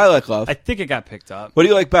that old. I like Love. I think it got picked up. What do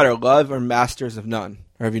you like better, Love or Masters of None?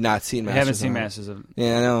 Or have you not seen Masters of None? I haven't seen Masters of None.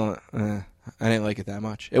 Yeah, I know. I didn't like it that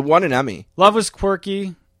much. It won an Emmy. Love was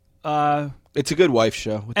quirky. It's a good wife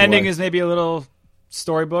show. Ending is maybe a little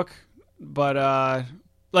storybook, but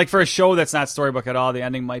like for a show that's not storybook at all, the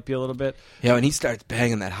ending might be a little bit. Yeah, when he starts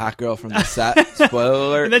banging that hot girl from the set, spoiler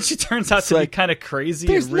alert. And then she turns out to be kind of crazy.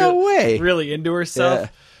 There's and no way. Really into herself. Yeah.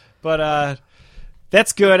 But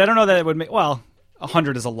that's good. I don't know that it would make... Well,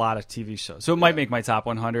 100 is a lot of TV shows, so it might make my top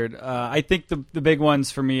 100. I think the big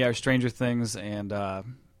ones for me are Stranger Things and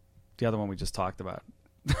the other one we just talked about.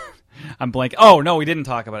 I'm blank. Oh, no, we didn't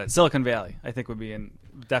talk about it. Silicon Valley, I think, would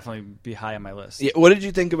definitely be high on my list. Yeah, what did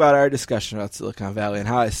you think about our discussion about Silicon Valley and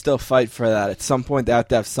how I still fight for that? At some point, they have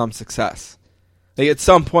to have some success. Like, at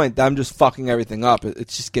some point, I'm just fucking everything up.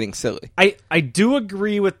 It's just getting silly. I do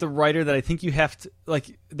agree with the writer that I think you have to,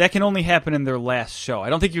 like, that can only happen in their last show. I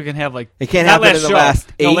don't think you can have, like... It can't happen in the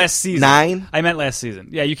last 8, last season. 9? I meant last season.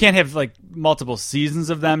 Yeah, you can't have, like, multiple seasons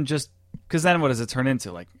of them just... Because then what does it turn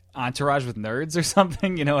into? Like, Entourage with nerds or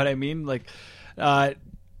something? You know what I mean? Like,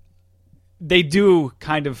 they do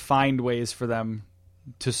kind of find ways for them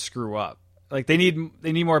to screw up. Like, they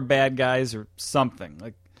need more bad guys or something.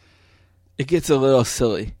 Like, it gets a little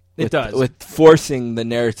silly. It does. With forcing the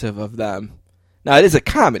narrative of them. Now, it is a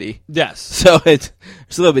comedy. Yes. So there's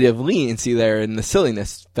a little bit of leniency there in the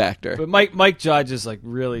silliness factor. But Mike Judge is, like,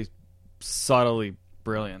 really subtly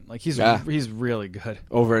brilliant. Like, he's really good.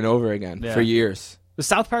 Over and over again for years. Was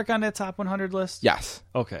South Park on that top 100 list? Yes.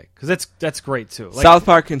 Okay, because that's great, too. Like, South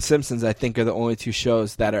Park and Simpsons, I think, are the only 2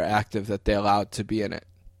 shows that are active that they allowed to be in it.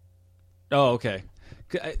 Oh, okay.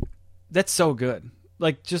 That's so good.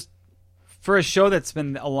 Like, just... For a show that's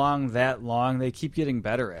been along that long, they keep getting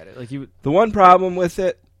better at it. Like the one problem with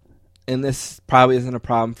it, and this probably isn't a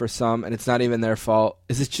problem for some, and it's not even their fault,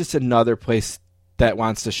 is it's just another place that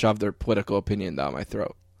wants to shove their political opinion down my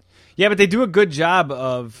throat. Yeah, but they do a good job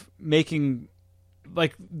of making,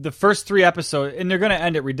 like, the first 3 episodes, and they're going to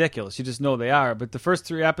end it ridiculous. You just know they are. But the first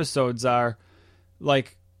 3 episodes are,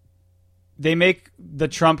 like, they make the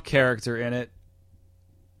Trump character in it,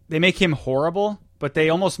 they make him horrible, but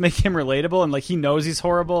they almost make him relatable, and like he knows he's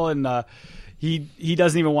horrible, and he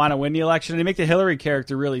doesn't even want to win the election. And they make the Hillary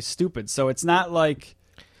character really stupid, so it's not like...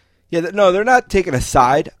 Yeah, no, they're not taking a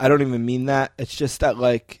side. I don't even mean that. It's just that,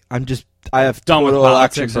 like, I have done with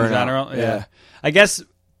politics in burnout. general. Yeah. I guess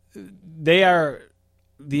they are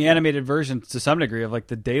the animated version to some degree of like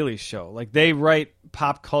The Daily Show. Like, they write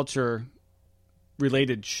pop culture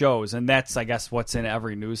related shows, and that's, I guess, what's in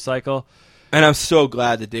every news cycle. And I'm so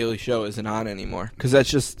glad The Daily Show isn't on anymore, because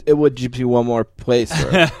it would just be one more place.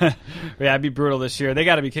 Yeah, it'd be brutal this year. They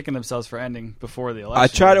got to be kicking themselves for ending before the election. I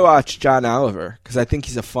try to watch John Oliver, because I think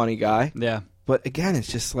he's a funny guy. Yeah. But again,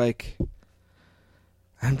 it's just like,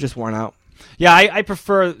 I'm just worn out. Yeah, I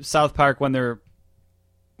prefer South Park when they're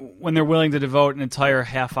willing to devote an entire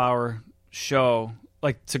half-hour show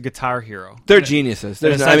like to Guitar Hero. They're geniuses.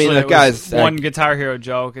 The guys... One Guitar Hero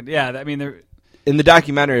joke. And yeah, I mean, they're... In the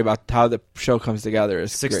documentary about how the show comes together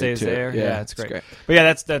is 6 great days too. there. Yeah, it's great. But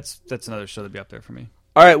yeah, that's another show that'd be up there for me.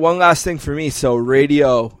 All right, one last thing for me. So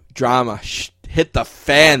radio drama hit the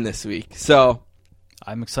fan this week. So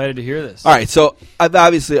I'm excited to hear this. All right, so I've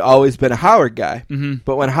obviously always been a Howard guy,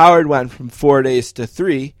 but when Howard went from 4 days to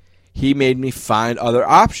 3, he made me find other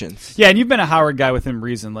options. Yeah, and you've been a Howard guy within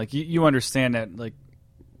reason. Like you understand that. Like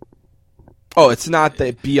Oh, it's not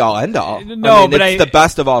the be-all, end-all. No, but it's the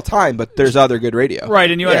best of all time, but there's other good radio.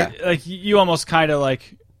 Right, and you almost kind of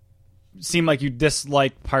like seem like you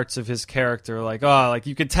dislike parts of his character. Like, like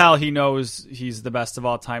you could tell he knows he's the best of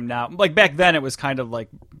all time now. Like back then it was kind of like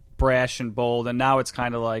brash and bold, and now it's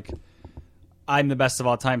kind of like I'm the best of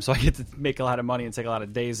all time, so I get to make a lot of money and take a lot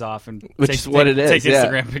of days off and take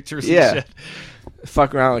Instagram pictures and shit.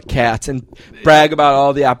 Fuck around with cats and brag about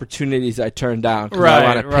all the opportunities I turned down because I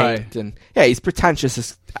want to paint. And he's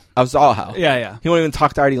pretentious as all hell. Yeah. He won't even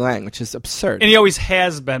talk to Artie Lang, which is absurd. And he always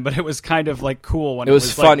has been, but it was kind of like cool when it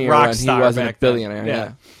was funnier like when he wasn't a billionaire.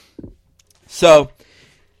 Yeah. So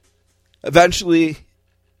eventually,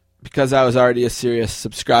 because I was already a serious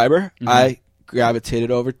subscriber, I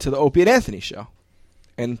gravitated over to the Opie and Anthony show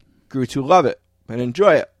and grew to love it and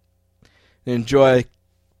enjoy it. And enjoy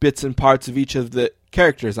bits and parts of each of the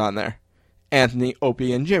characters on there. Anthony,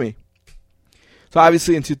 Opie, and Jimmy. So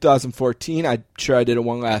obviously in 2014, I'm sure I did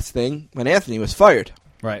one last thing when Anthony was fired.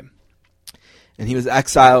 Right. And he was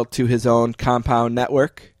exiled to his own compound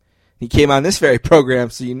network. He came on this very program,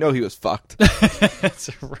 so you know he was fucked. That's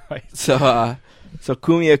right. So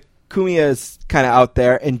Kumia is kind of out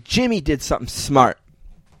there, and Jimmy did something smart.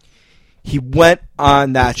 He went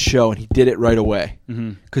on that show and he did it right away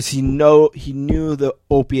because he knew the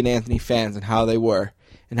Opie and Anthony fans and how they were,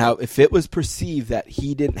 and how if it was perceived that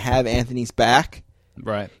he didn't have Anthony's back,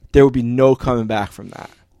 right, there would be no coming back from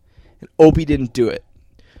that. And Opie didn't do it.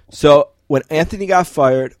 So when Anthony got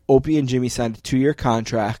fired, Opie and Jimmy signed a 2-year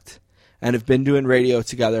contract and have been doing radio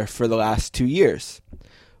together for the last 2 years.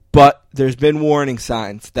 But there's been warning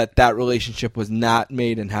signs that relationship was not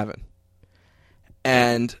made in heaven.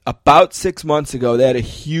 And about 6 months ago, they had a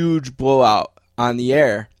huge blowout on the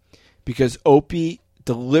air because Opie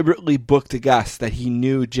deliberately booked a guest that he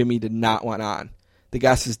knew Jimmy did not want on. The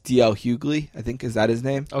guest is D.L. Hughley, I think. Is that his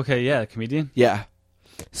name? Okay, yeah, comedian. Yeah.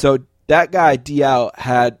 So that guy, D.L.,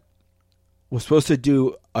 was supposed to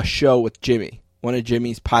do a show with Jimmy, one of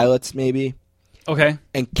Jimmy's pilots maybe. Okay.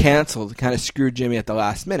 And canceled, kind of screwed Jimmy at the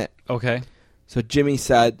last minute. Okay. So Jimmy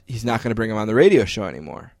said he's not going to bring him on the radio show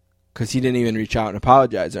anymore because he didn't even reach out and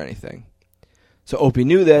apologize or anything. So Opie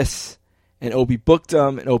knew this, and Opie booked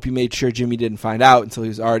him, and Opie made sure Jimmy didn't find out until he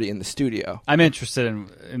was already in the studio. I'm interested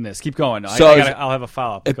in this. Keep going. So I'll have a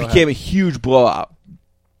follow-up. It became a huge blowout,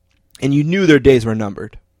 and you knew their days were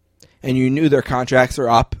numbered, and you knew their contracts were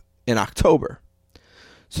up in October.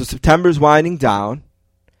 So September's winding down,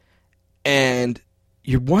 and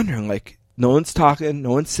you're wondering, like, no one's talking,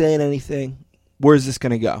 no one's saying anything. Where's this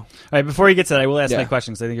going to go? All right, before you get to that, I will ask my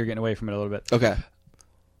question because I think you're getting away from it a little bit. Okay.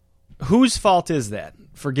 Whose fault is that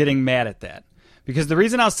for getting mad at that? Because the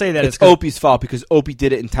reason I'll say that is it's Opie's fault because Opie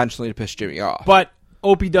did it intentionally to piss Jimmy off. But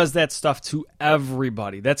Opie does that stuff to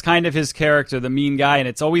everybody. That's kind of his character, the mean guy, and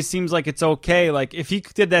it always seems like it's okay. Like, if he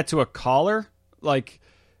did that to a caller, like,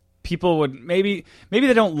 people would maybe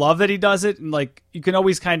they don't love that he does it, and, like, you can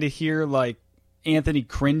always kind of hear, like, Anthony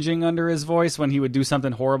cringing under his voice when he would do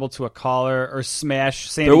something horrible to a caller or smash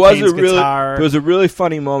Sandy Kane's guitar. There was a really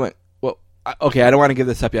funny moment. Well, okay, I don't want to give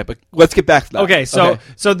this up yet, but let's get back to that. Okay, so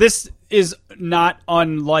this is not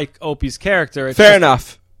unlike Opie's character. It's Fair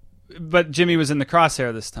enough. But Jimmy was in the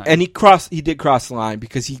crosshair this time. And he did cross the line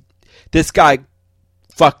because this guy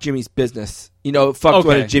fucked Jimmy's business. You know, fucked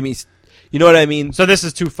one of Jimmy's, you know what I mean? So this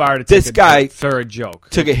is too far to this guy for a joke.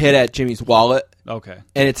 Took a hit at Jimmy's wallet. Okay.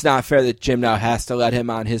 And it's not fair that Jim now has to let him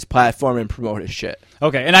on his platform and promote his shit.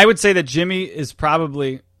 Okay, and I would say that Jimmy is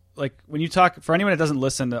probably, like, when you talk, for anyone that doesn't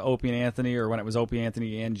listen to Opie and Anthony, or when it was Opie,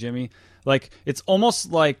 Anthony, and Jimmy, like, it's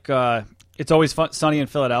almost like It's Always Sunny in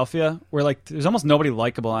Philadelphia, where, like, there's almost nobody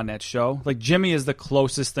likable on that show. Like, Jimmy is the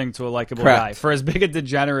closest thing to a likable guy. For as big a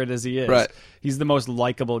degenerate as he is, he's the most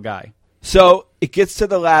likable guy. So it gets to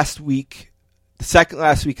the last week, the second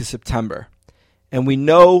last week of September. And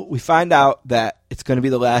we find out that it's going to be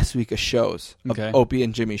the last week of shows, of Opie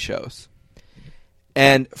and Jimmy shows.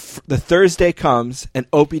 And the Thursday comes, and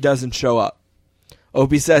Opie doesn't show up.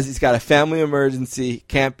 Opie says he's got a family emergency,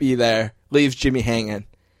 can't be there, leaves Jimmy hanging.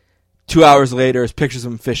 2 hours later, his pictures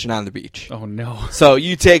of him fishing on the beach. Oh, no. So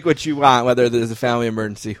you take what you want, whether there's a family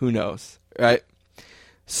emergency, who knows, right?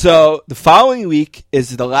 So the following week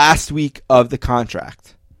is the last week of the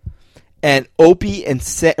contract. And Opie and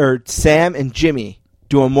Sam and Jimmy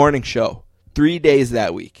do a morning show 3 days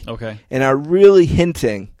that week. Okay. And are really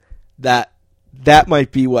hinting that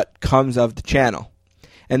might be what comes of the channel.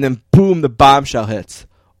 And then, boom, the bombshell hits.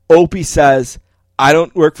 Opie says, I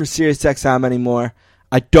don't work for SiriusXM anymore.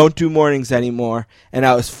 I don't do mornings anymore. And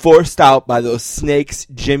I was forced out by those snakes,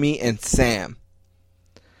 Jimmy and Sam.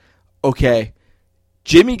 Okay.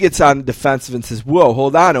 Jimmy gets on the defensive and says, "Whoa,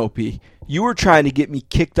 hold on, Opie. You were trying to get me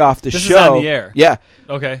kicked off the this show." This is on the air. Yeah.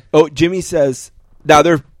 Okay. Oh, Jimmy says, now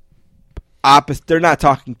they're opposite. They're not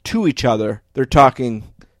talking to each other. They're talking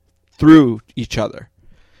through each other.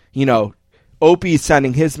 You know, Opie's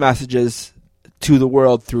sending his messages to the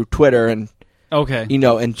world through Twitter, and okay, you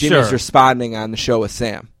know, and Jimmy's responding on the show with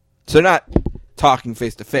Sam. So they're not talking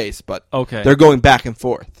face to face, but they're going back and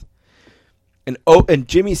forth. And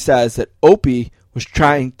Jimmy says that Opie was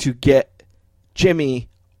trying to get Jimmy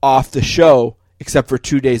off the show except for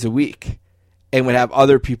 2 days a week and would have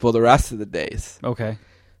other people the rest of the days. Okay.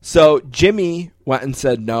 So Jimmy went and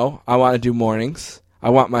said, "No, I want to do mornings. I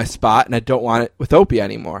want my spot, and I don't want it with Opie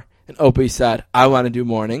anymore." And Opie said, "I want to do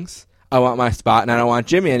mornings. I want my spot, and I don't want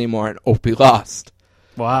Jimmy anymore." And Opie lost.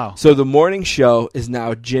 Wow. So the morning show is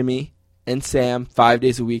now Jimmy and Sam 5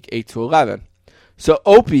 days a week, 8 to 11. So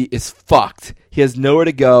Opie is fucked. He has nowhere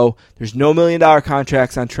to go. There's no $1 million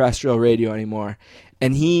contracts on terrestrial radio anymore.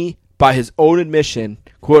 And he, by his own admission,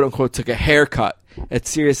 quote unquote, took a haircut at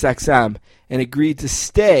SiriusXM and agreed to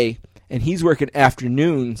stay. And he's working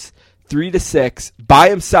afternoons, 3 to 6, by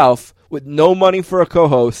himself with no money for a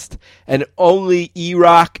co-host and only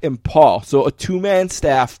E-Rock and Paul. So a two-man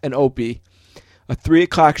staff and Opie, a 3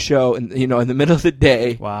 o'clock show, in the middle of the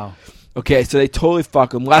day. Wow. Okay, so they totally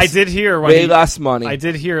fuck him. I did hear way less money. I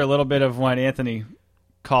did hear a little bit of when Anthony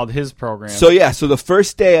called his program. So yeah, so the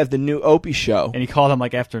first day of the new Opie show, and he called him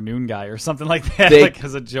like afternoon guy or something like that, like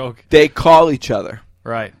as a joke. They call each other,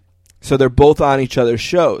 right? So they're both on each other's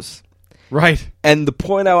shows, right? And the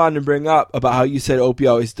point I wanted to bring up about how you said Opie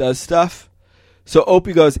always does stuff. So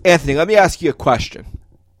Opie goes, "Anthony, let me ask you a question,"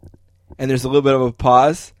 and there's a little bit of a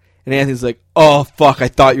pause, and Anthony's like, "Oh fuck, I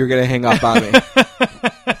thought you were gonna hang up on me."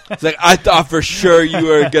 It's like, I thought for sure you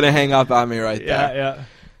were going to hang up on me right there. Yeah.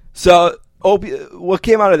 So Opie, what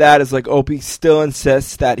came out of that is like Opie still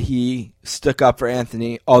insists that he stuck up for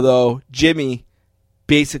Anthony, although Jimmy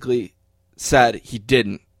basically said he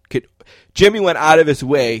didn't. Jimmy went out of his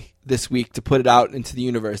way this week to put it out into the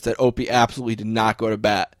universe that Opie absolutely did not go to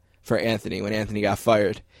bat for Anthony when Anthony got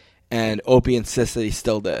fired. And Opie insists that he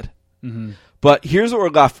still did. Mm-hmm. But here's what we're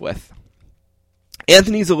left with.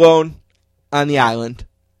 Anthony's alone on the island,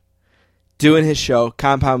 doing his show,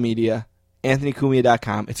 Compound Media,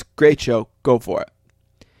 AnthonyCumia.com. It's a great show. Go for it.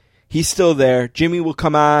 He's still there. Jimmy will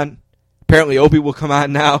come on. Apparently, Opie will come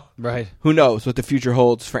on now. Right. Who knows what the future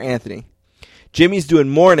holds for Anthony. Jimmy's doing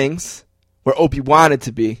mornings, where Opie wanted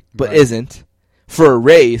to be, but isn't, for a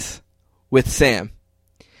raise with Sam.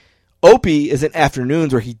 Opie is in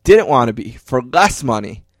afternoons where he didn't want to be, for less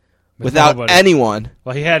money, without anyone.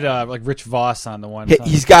 Well, he had like Rich Voss on the one.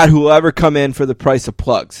 He's got whoever come in for the price of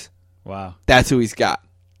plugs. Wow. That's who he's got.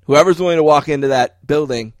 Whoever's willing to walk into that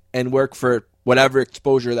building and work for whatever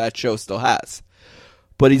exposure that show still has.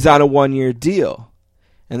 But he's on a 1-year deal.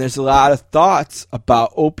 And there's a lot of thoughts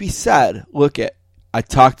about Opie said, I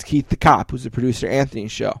talked to Keith the Cop, who's the producer of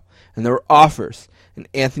Anthony's show, and there were offers. And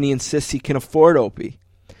Anthony insists he can afford Opie.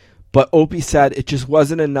 But Opie said it just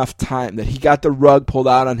wasn't enough time, that he got the rug pulled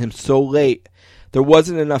out on him so late, there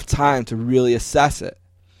wasn't enough time to really assess it.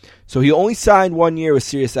 So he only signed 1 year with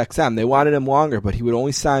SiriusXM. They wanted him longer, but he would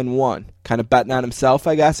only sign one. Kind of betting on himself,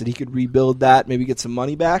 I guess, that he could rebuild that, maybe get some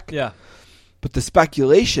money back. Yeah. But the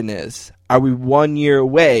speculation is, are we 1 year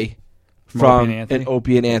away from an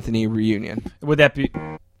Opie and Anthony reunion? Would that be...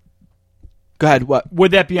 Go ahead, what?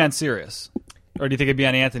 Would that be on Sirius? Or do you think it'd be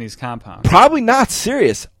on Anthony's compound? Probably not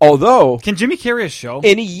Sirius, although... Can Jimmy carry a show?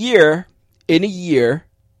 In a year...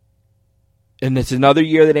 And it's another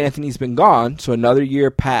year that Anthony's been gone, so another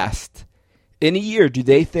year passed. In a year, do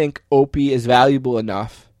they think Opie is valuable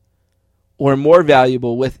enough or more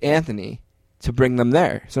valuable with Anthony to bring them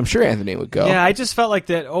there? So I'm sure Anthony would go. Yeah, I just felt like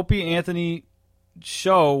that Opie-Anthony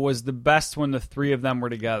show was the best when the three of them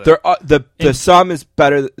were together. The sum is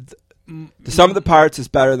better. The sum of the parts is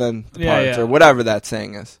better than the parts, or whatever that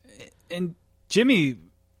saying is. And Jimmy...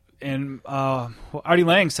 And Artie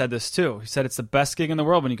Lang said this too. He said it's the best gig in the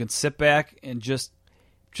world when you can sit back and just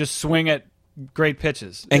swing at great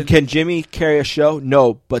pitches. And can Jimmy carry a show?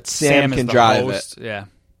 No, but Sam can drive host. It. Yeah.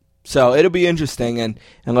 So it'll be interesting. And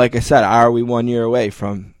like I said, are we 1 year away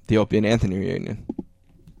from the Opie and Anthony reunion?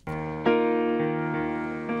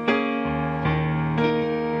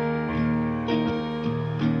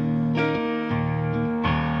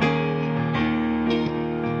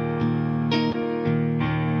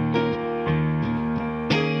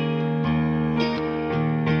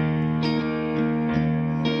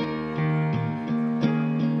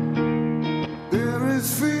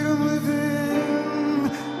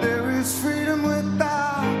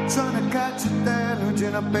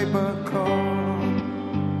 Paper car.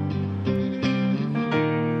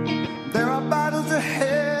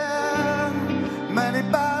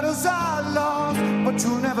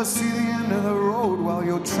 never see the end of the road while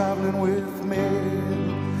you're traveling with me.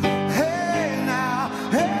 Hey now,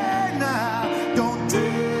 don't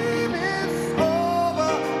dream it's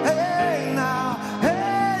over. Hey now,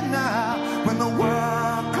 when the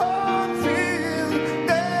world comes in,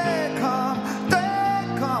 they come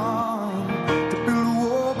to build a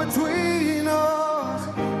wall between us.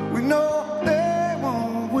 We know they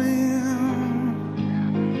won't win.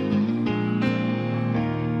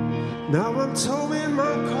 Now I'm towing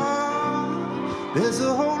my car. There's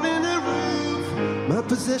a hole in the roof. My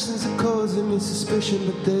possessions are causing me suspicion,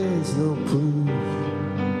 but there's no proof.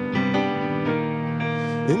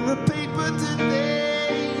 In the paper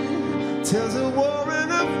today tells a war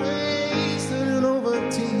in a ways, turning over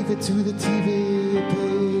TV to the TV